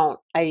still don't.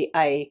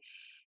 I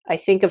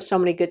think of so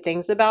many good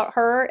things about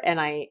her,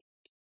 and I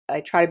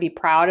try to be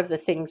proud of the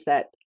things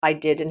that I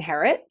did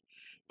inherit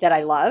that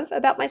I love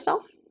about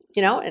myself,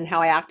 and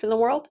how I act in the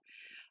world.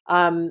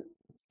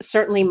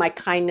 Certainly my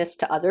kindness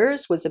to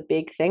others was a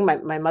big thing.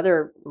 My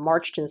mother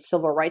marched in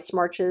civil rights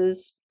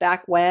marches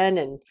back when,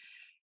 and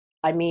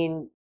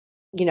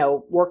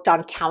worked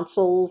on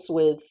councils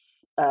with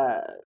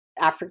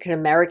African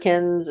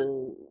Americans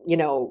and,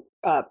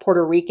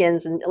 Puerto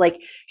Ricans. And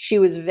she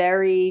was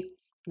very,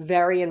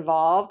 very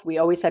involved. We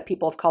always had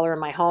people of color in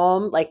my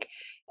home.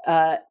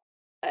 I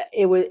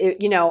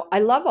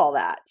love all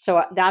that.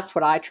 So that's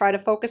what I try to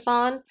focus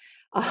on,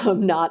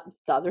 not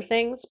the other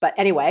things. But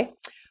anyway,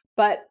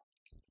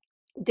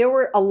 there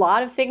were a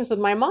lot of things with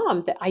my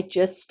mom that I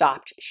just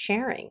stopped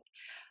sharing.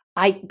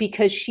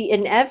 Because she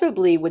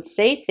inevitably would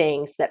say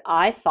things that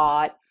I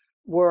thought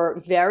were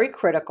very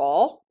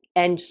critical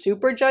and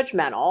super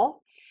judgmental.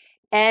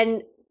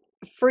 And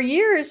for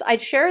years,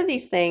 I'd share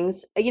these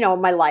things,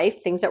 in my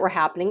life, things that were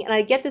happening, and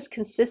I'd get this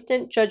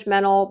consistent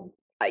judgmental,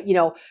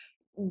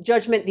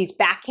 judgment, these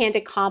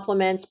backhanded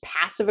compliments,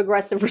 passive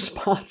aggressive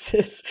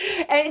responses,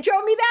 and it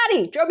drove me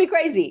batty, drove me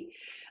crazy.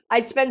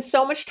 I'd spend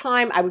so much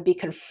time, I would be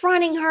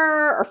confronting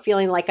her or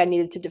feeling like I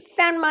needed to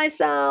defend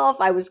myself.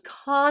 I was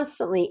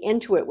constantly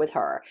into it with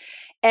her.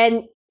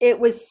 And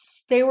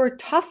they were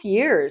tough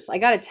years, I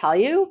got to tell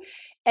you.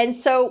 And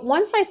so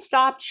once I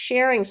stopped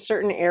sharing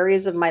certain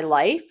areas of my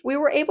life, we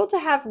were able to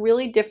have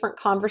really different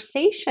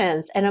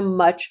conversations and a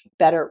much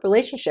better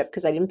relationship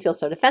because I didn't feel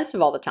so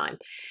defensive all the time.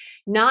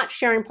 Not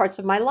sharing parts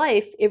of my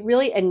life, it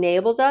really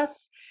enabled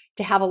us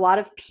to have a lot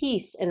of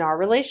peace in our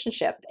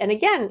relationship. And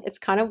again, it's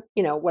kind of,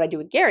 what I do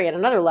with Gary at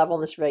another level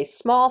in this very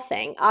small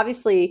thing.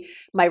 Obviously,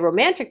 my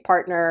romantic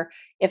partner,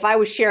 if I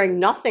was sharing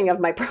nothing of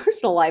my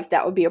personal life,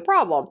 that would be a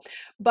problem.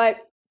 But,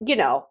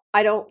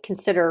 I don't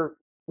consider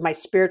my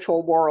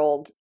spiritual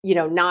world,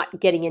 not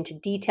getting into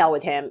detail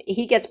with him.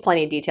 He gets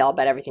plenty of detail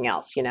about everything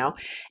else,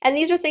 And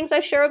these are things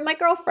I share with my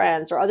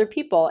girlfriends or other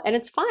people. And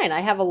it's fine. I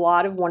have a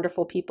lot of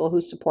wonderful people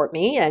who support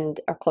me and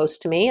are close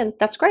to me. And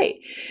that's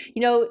great.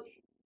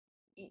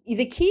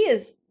 The key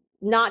is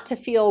not to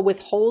feel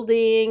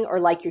withholding or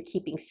like you're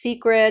keeping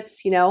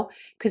secrets,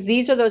 because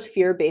these are those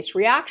fear-based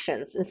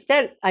reactions.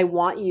 Instead, I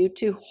want you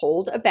to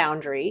hold a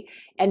boundary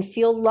and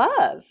feel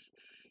love.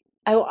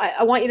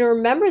 I want you to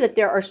remember that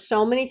there are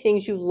so many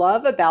things you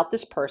love about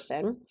this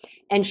person,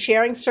 and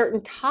sharing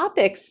certain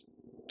topics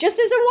just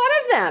isn't one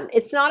of them.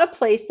 It's not a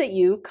place that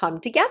you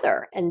come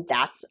together, and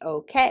that's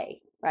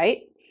okay,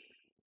 right?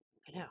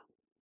 I know.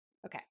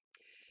 Okay.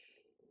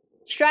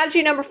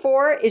 Strategy number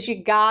 4 is you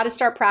got to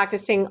start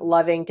practicing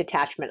loving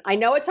detachment. I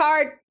know it's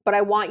hard, but I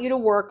want you to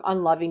work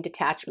on loving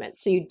detachment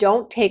so you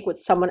don't take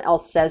what someone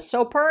else says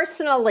so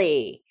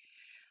personally.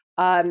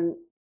 I'm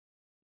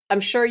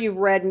sure you've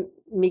read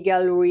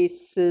Miguel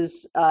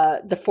Ruiz's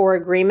The 4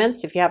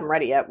 Agreements. If you haven't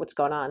read it yet, what's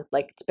going on?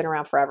 It's been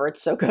around forever.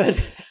 It's so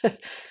good. And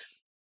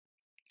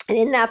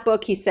in that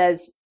book, he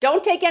says,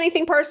 don't take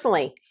anything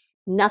personally.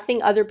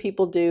 Nothing other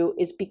people do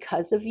is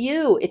because of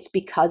you. It's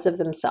because of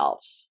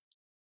themselves.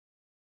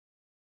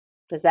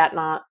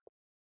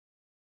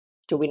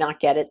 Do we not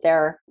get it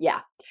there? Yeah.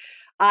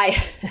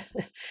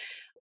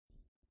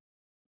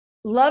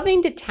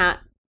 Loving detachment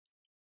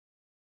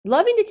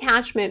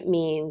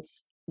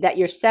means that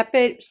you're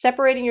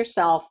separating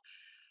yourself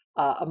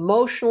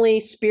emotionally,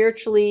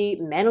 spiritually,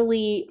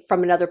 mentally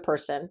from another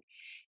person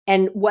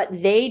and what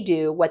they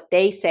do, what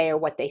they say, or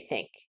what they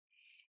think.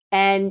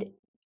 And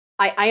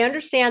I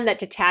understand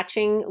that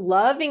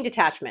loving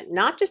detachment,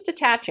 not just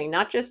detaching,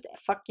 not just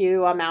fuck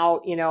you, I'm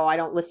out, I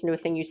don't listen to a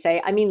thing you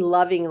say. I mean,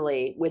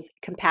 lovingly, with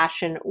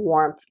compassion,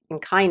 warmth,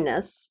 and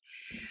kindness.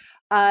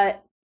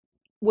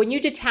 When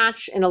you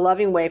detach in a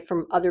loving way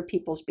from other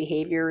people's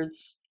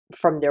behaviors,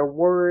 from their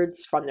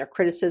words, from their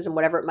criticism,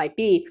 whatever it might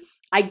be,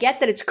 I get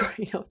that it's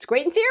great, it's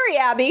great in theory,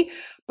 Abby,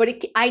 but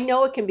I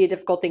know it can be a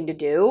difficult thing to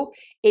do.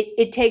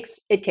 It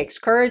takes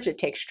courage, it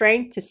takes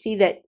strength to see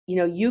that,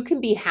 you can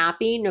be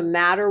happy no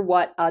matter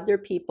what other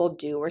people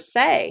do or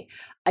say.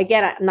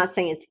 Again, I'm not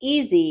saying it's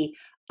easy.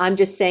 I'm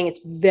just saying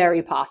it's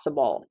very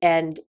possible,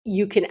 and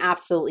you can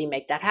absolutely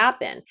make that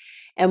happen.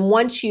 And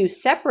once you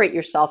separate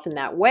yourself in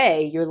that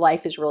way, your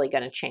life is really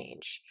going to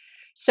change.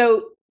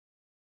 So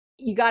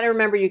you got to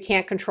remember, you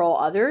can't control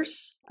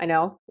others. I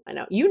know.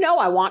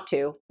 I want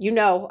to.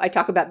 I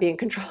talk about being a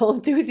control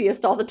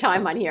enthusiast all the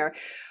time on here.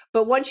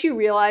 But once you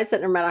realize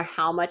that no matter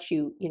how much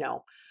you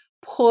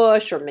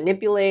push or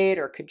manipulate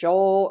or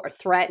cajole or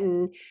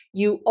threaten,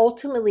 you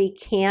ultimately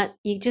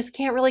just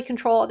can't really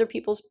control other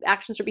people's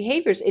actions or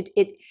behaviors.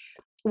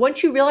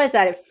 Once you realize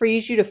that, it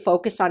frees you to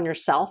focus on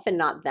yourself and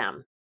not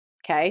them.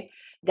 Okay.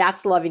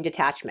 That's loving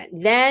detachment.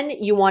 Then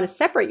you want to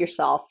separate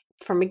yourself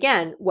from,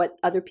 again, what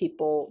other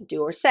people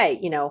do or say.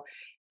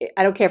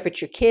 I don't care if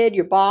it's your kid,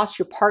 your boss,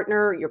 your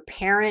partner, your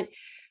parent,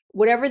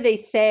 whatever they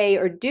say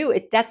or do,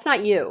 that's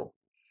not you.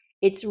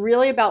 It's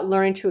really about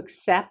learning to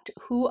accept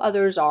who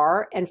others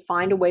are and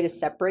find a way to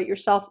separate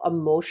yourself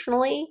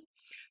emotionally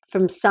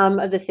from some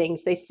of the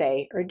things they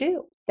say or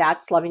do.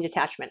 That's loving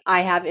detachment.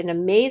 I have an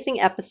amazing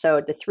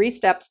episode, The 3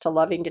 Steps to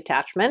Loving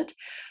Detachment.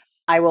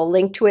 I will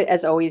link to it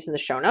as always in the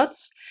show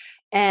notes.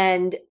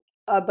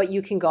 But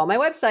you can go on my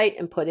website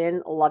and put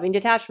in loving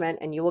detachment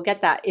and you will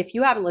get that. If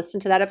you haven't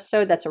listened to that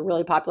episode, that's a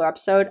really popular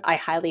episode. I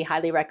highly,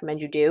 highly recommend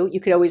you do.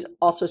 You could always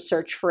also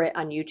search for it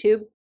on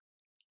YouTube.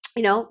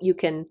 You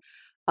can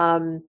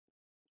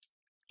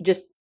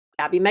just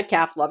Abby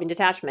Metcalf, Loving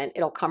Detachment.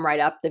 It'll come right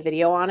up, the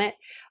video on it.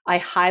 I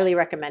highly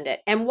recommend it.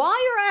 And while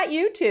you're at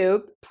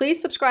YouTube,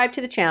 please subscribe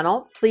to the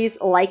channel. Please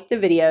like the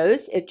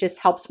videos. It just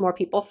helps more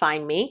people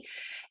find me.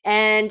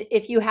 And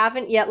if you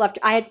haven't yet left,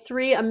 I had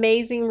 3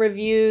 amazing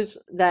reviews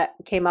that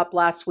came up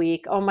last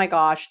week. Oh my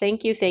gosh.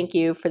 Thank you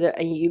for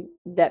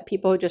that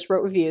people who just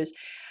wrote reviews.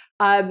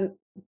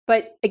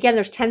 But again,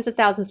 there's tens of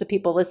thousands of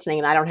people listening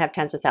and I don't have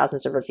tens of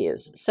thousands of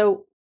reviews.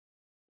 So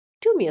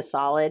do me a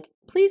solid.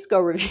 Please go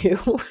review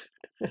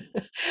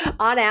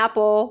on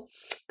Apple.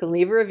 You can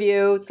leave a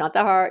review. It's not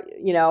that hard,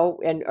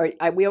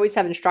 we always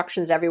have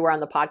instructions everywhere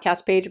on the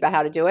podcast page about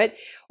how to do it.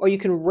 Or you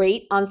can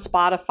rate on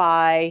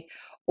Spotify.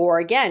 Or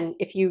again,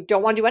 if you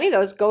don't want to do any of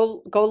those,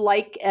 go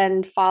like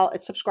and follow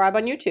and subscribe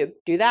on YouTube.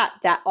 Do that.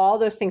 All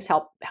those things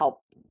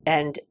help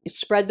and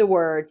spread the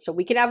word so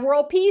we can have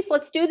world peace.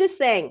 Let's do this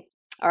thing.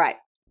 All right.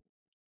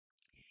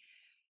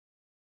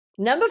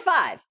 Number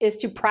 5 is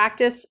to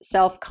practice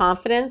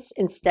self-confidence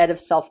instead of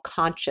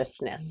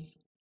self-consciousness.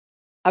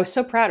 I was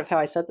so proud of how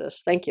I said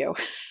this. Thank you.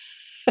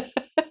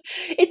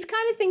 It's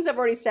kind of things I've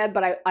already said,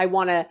 but I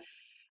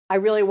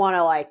really want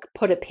to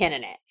put a pin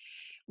in it.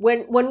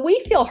 When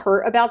we feel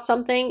hurt about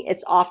something,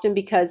 it's often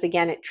because,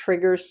 again, it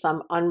triggers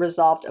some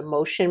unresolved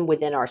emotion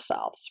within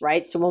ourselves,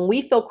 right? So when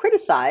we feel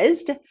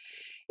criticized,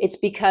 it's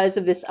because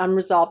of this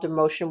unresolved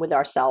emotion with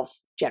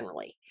ourselves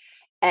generally.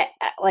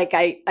 Like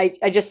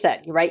I just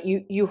said, right?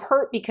 You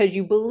hurt because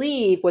you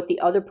believe what the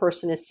other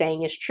person is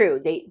saying is true.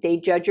 They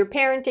judge your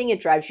parenting. It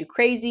drives you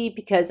crazy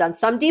because on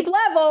some deep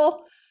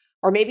level,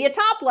 or maybe a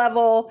top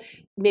level,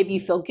 maybe you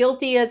feel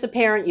guilty as a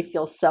parent, you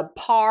feel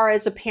subpar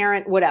as a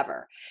parent,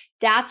 whatever.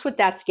 That's what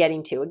that's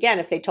getting to. Again,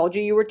 if they told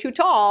you were too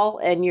tall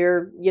and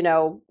you're,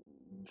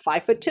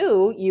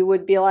 5'2", you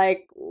would be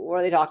like, what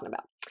are they talking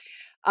about?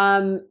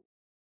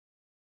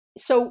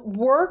 So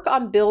work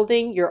on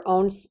building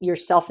your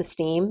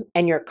self-esteem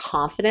and your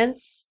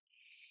confidence,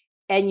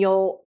 and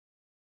you'll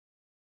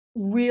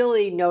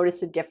really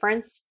notice a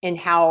difference in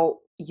how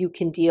you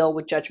can deal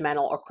with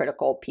judgmental or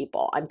critical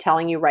people. I'm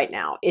telling you right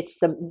now, it's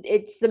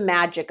the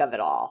magic of it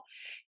all.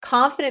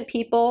 Confident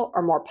people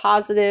are more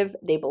positive.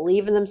 They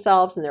believe in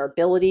themselves and their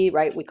ability,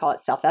 right? We call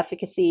it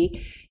self-efficacy.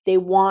 They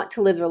want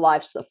to live their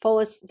lives to the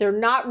fullest. They're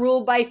not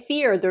ruled by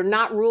fear. They're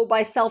not ruled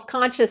by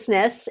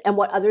self-consciousness and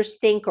what others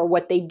think or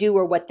what they do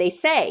or what they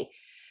say.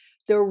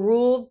 They're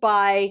ruled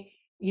by,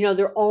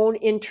 their own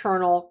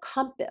internal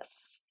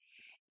compass.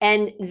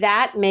 And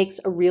that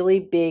makes a really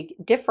big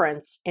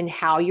difference in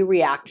how you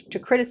react to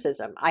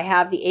criticism. I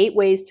have the 8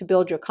 ways to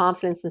build your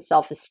confidence and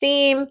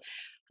self-esteem.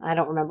 I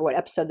don't remember what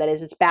episode that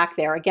is. It's back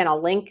there. Again,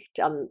 I'll link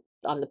on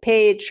the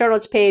page, show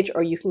notes page,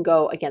 or you can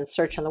go, again,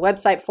 search on the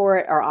website for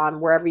it or on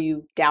wherever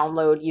you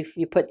download.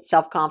 You put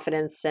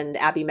self-confidence and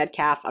Abby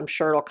Metcalf, I'm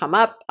sure it'll come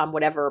up on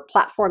whatever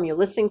platform you're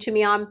listening to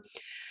me on.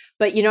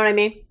 But you know what I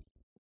mean?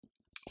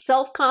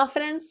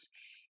 Self-confidence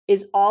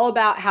is all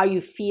about how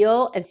you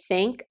feel and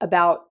think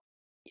about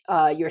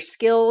your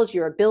skills,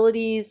 your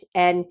abilities,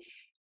 and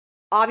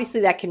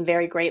obviously that can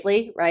vary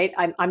greatly, right?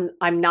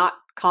 I'm not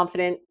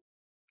confident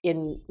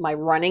in my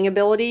running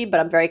ability, but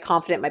I'm very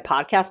confident in my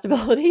podcast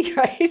ability,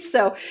 right?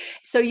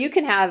 So you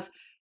can have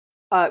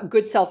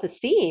good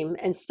self-esteem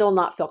and still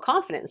not feel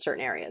confident in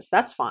certain areas.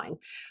 That's fine.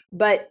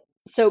 But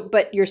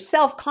your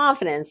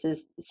self-confidence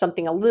is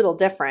something a little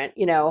different,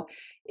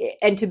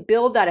 and to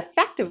build that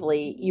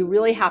effectively, you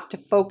really have to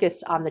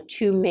focus on the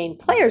 2 main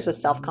players of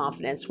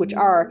self-confidence, which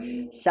are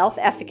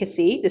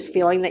self-efficacy, this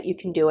feeling that you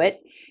can do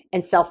it,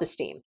 and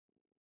self-esteem.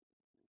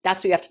 That's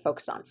what you have to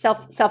focus on.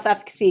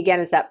 Self-efficacy, again,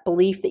 is that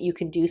belief that you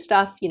can do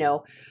stuff.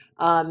 You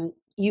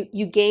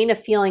you gain a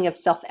feeling of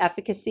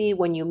self-efficacy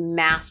when you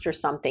master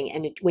something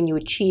and when you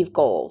achieve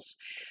goals.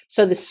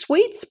 So the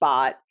sweet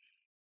spot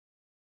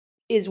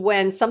is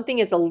when something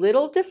is a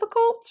little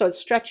difficult, so it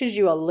stretches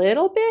you a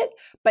little bit,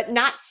 but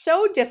not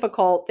so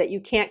difficult that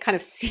you can't kind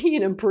of see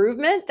an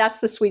improvement.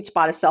 That's the sweet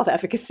spot of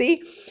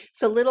self-efficacy.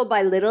 So little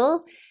by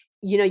little,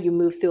 you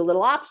move through a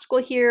little obstacle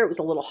here. It was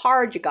a little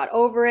hard. You got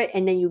over it.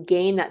 And then you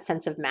gain that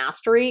sense of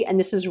mastery. And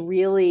this is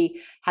really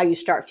how you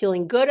start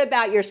feeling good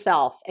about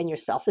yourself, and your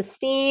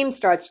self-esteem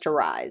starts to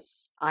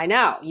rise. I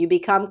know. You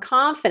become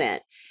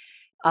confident.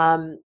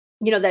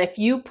 That if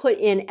you put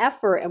in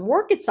effort and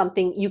work at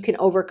something, you can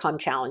overcome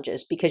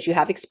challenges because you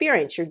have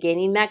experience. You're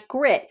gaining that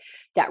grit,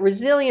 that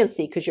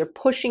resiliency, because you're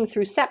pushing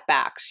through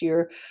setbacks.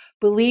 You're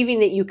believing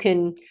that you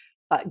can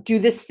do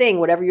this thing,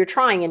 whatever you're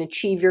trying, and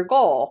achieve your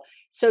goal.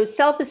 So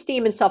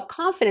self-esteem and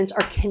self-confidence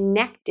are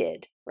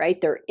connected, right?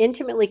 They're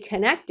intimately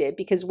connected,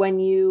 because when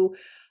you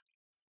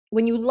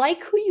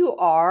like who you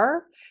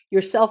are,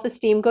 your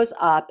self-esteem goes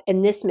up,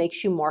 and this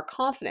makes you more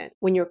confident.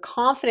 When you're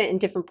confident in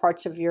different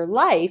parts of your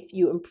life,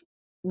 you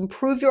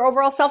improve your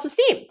overall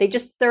self-esteem.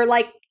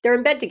 They're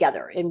in bed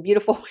together in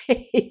beautiful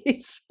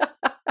ways.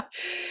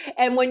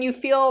 And when you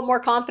feel more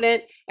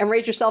confident and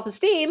raise your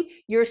self-esteem,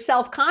 your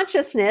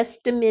self-consciousness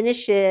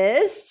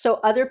diminishes. So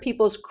other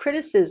people's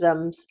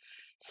criticisms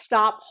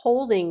stop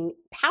holding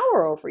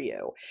power over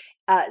you.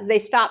 They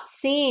stop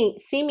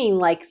seeming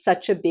like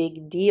such a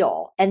big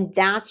deal. And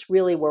that's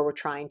really where we're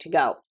trying to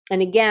go.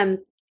 And again,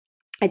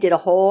 I did a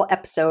whole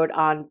episode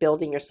on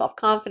building your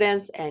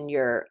self-confidence and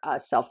your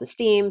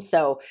self-esteem.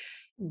 So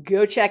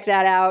go check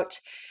that out.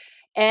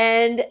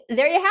 And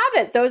there you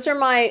have it. Those are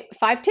my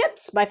 5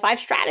 tips, my 5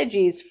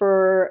 strategies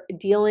for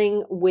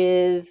dealing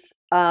with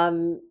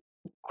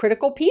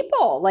critical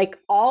people. Like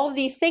all of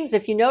these things,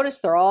 if you notice,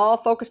 they're all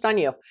focused on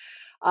you.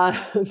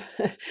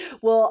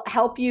 Will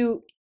help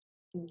you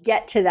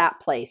get to that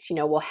place,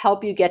 will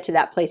help you get to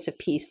that place of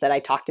peace that I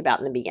talked about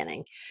in the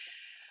beginning.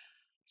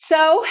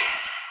 So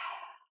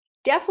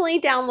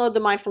definitely download the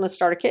Mindfulness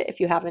Starter Kit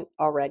if you haven't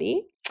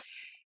already.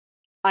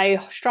 I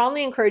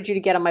strongly encourage you to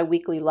get on my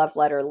weekly love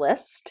letter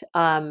list.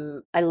 I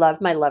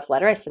love my love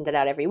letter. I send it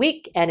out every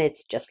week, and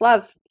it's just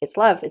love. It's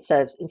love. It's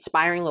an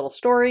inspiring little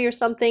story or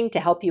something to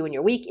help you in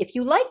your week. If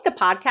you like the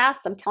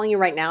podcast, I'm telling you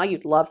right now,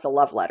 you'd love the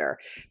love letter.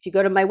 If you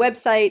go to my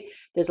website,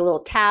 there's a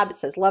little tab. It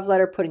says love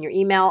letter. Put in your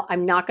email.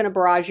 I'm not going to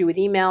barrage you with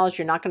emails.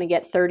 You're not going to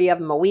get 30 of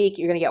them a week.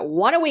 You're going to get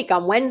 1 a week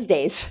on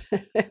Wednesdays.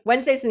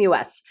 Wednesdays in the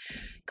US.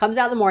 Comes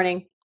out in the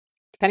morning.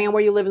 Depending on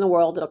where you live in the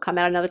world, it'll come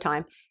out another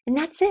time. And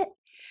that's it.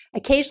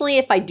 Occasionally,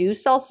 if I do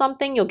sell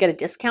something, you'll get a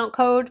discount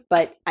code,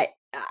 but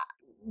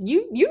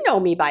you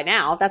know me by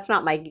now. That's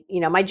not my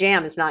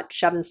jam is not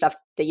shoving stuff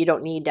that you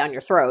don't need down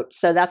your throat.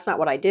 So that's not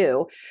what I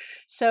do.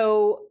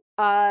 So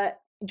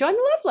join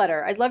the love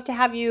letter. I'd love to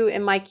have you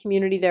in my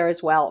community there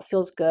as well. It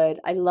feels good.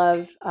 I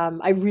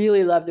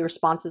really love the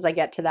responses I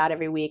get to that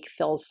every week. It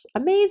feels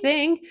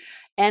amazing.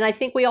 And I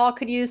think we all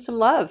could use some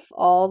love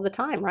all the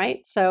time,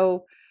 right?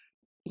 So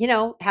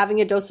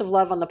having a dose of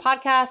love on the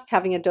podcast,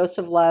 having a dose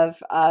of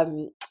love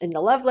in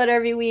the love letter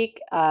every week.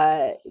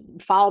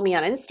 Follow me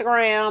on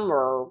Instagram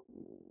or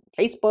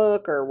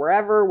Facebook or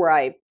wherever where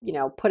I,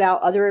 put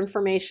out other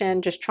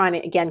information, just trying to,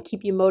 again,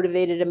 keep you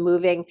motivated and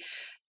moving.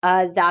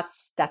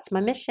 That's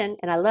my mission.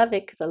 And I love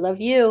it because I love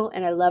you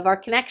and I love our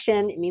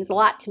connection. It means a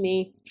lot to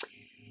me.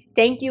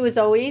 Thank you, as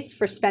always,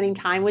 for spending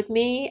time with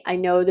me. I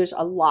know there's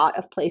a lot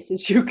of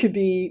places you could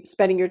be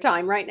spending your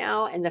time right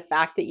now, and the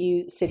fact that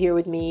you sit here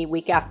with me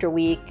week after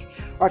week,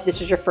 or if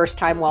this is your first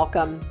time,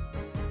 welcome.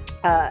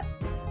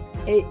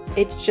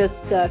 It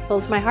just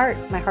fills my heart.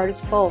 My heart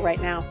is full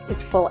right now.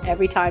 It's full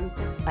every time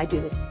I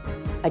do this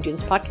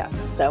podcast.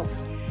 So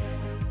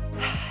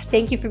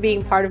thank you for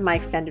being part of my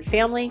extended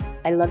family.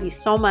 I love you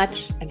so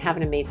much, and have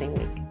an amazing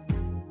week.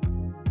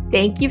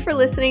 Thank you for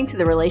listening to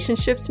the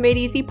Relationships Made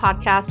Easy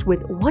podcast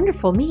with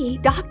wonderful me,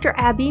 Dr.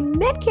 Abby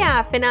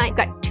Metcalf. And I've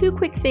got 2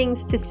 quick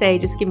things to say.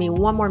 Just give me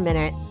 1 more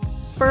minute.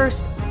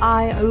 First,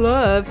 I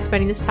love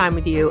spending this time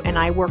with you, and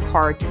I work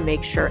hard to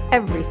make sure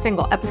every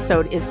single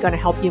episode is going to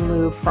help you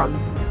move from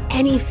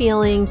any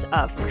feelings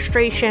of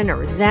frustration or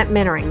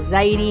resentment or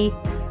anxiety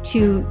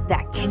to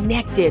that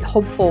connected,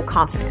 hopeful,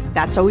 confident.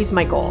 That's always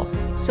my goal.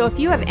 So if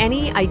you have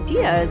any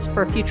ideas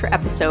for a future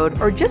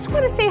episode or just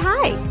want to say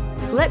hi,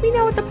 let me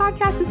know what the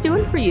podcast is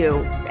doing for you.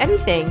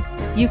 Anything,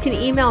 you can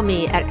email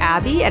me at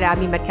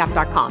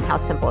abby@abbymetcalf.com. How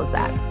simple is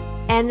that?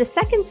 And the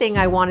second thing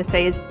I want to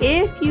say is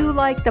if you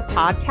like the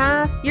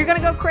podcast, you're going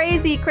to go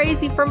crazy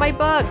for my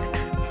book.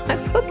 My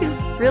book is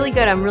really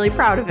good. I'm really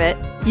proud of it.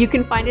 You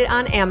can find it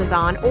on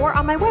Amazon or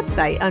on my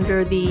website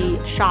under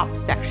the shop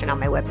section on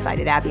my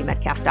website at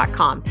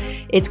abbymetcalf.com.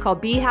 It's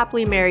called Be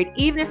Happily Married,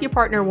 Even If Your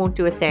Partner Won't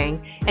Do a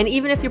Thing. And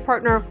even if your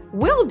partner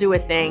will do a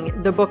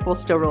thing, the book will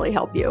still really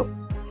help you.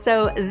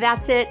 So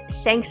that's it.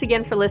 Thanks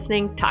again for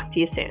listening. Talk to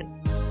you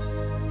soon.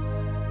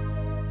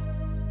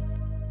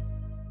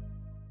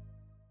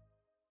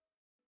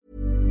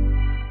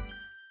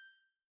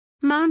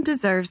 Mom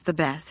deserves the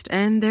best,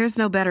 and there's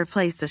no better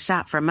place to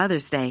shop for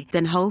Mother's Day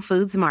than Whole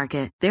Foods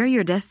Market. They're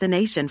your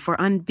destination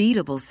for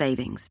unbeatable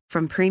savings,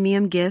 from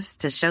premium gifts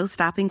to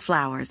show-stopping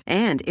flowers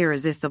and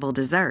irresistible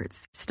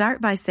desserts.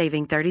 Start by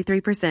saving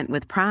 33%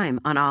 with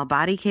Prime on all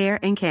body care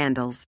and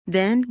candles.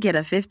 Then get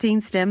a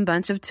 15-stem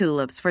bunch of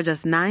tulips for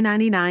just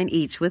 $9.99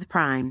 each with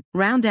Prime.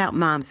 Round out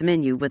Mom's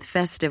menu with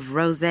festive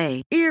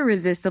rosé,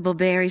 irresistible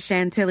berry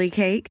chantilly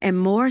cake, and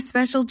more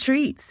special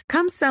treats.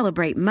 Come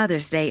celebrate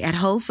Mother's Day at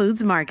Whole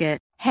Foods Market.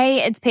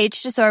 Hey, it's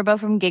Paige DeSorbo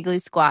from Giggly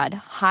Squad.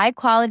 High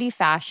quality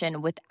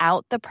fashion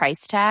without the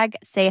price tag.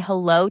 Say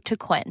hello to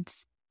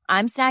Quince.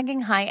 I'm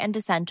snagging high-end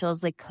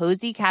essentials like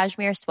cozy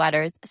cashmere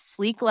sweaters,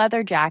 sleek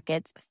leather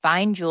jackets,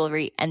 fine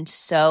jewelry, and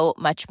so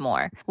much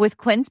more. With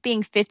Quince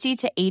being 50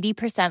 to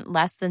 80%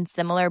 less than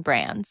similar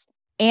brands.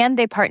 And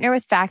they partner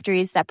with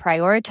factories that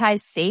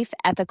prioritize safe,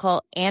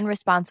 ethical, and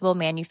responsible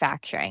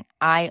manufacturing.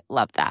 I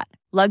love that.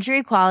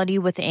 Luxury quality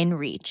within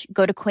reach.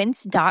 Go to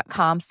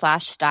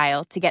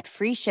quince.com/style to get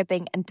free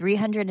shipping and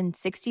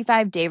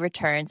 365-day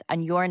returns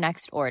on your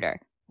next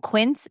order.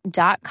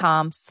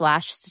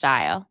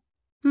 Quince.com/style.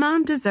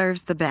 Mom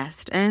deserves the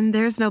best, and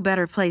there's no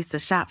better place to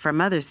shop for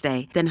Mother's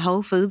Day than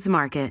Whole Foods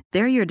Market.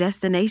 They're your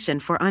destination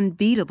for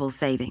unbeatable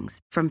savings,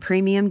 from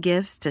premium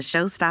gifts to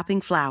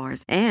show-stopping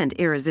flowers and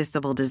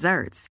irresistible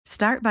desserts.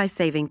 Start by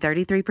saving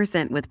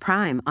 33% with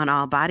Prime on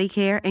all body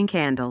care and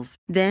candles.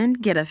 Then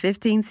get a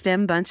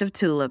 15-stem bunch of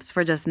tulips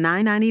for just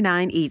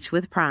 $9.99 each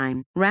with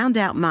Prime. Round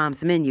out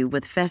Mom's menu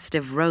with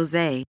festive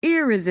rosé,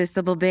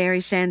 irresistible berry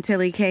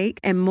chantilly cake,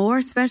 and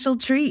more special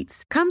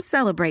treats. Come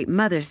celebrate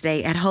Mother's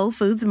Day at Whole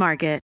Foods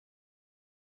Market.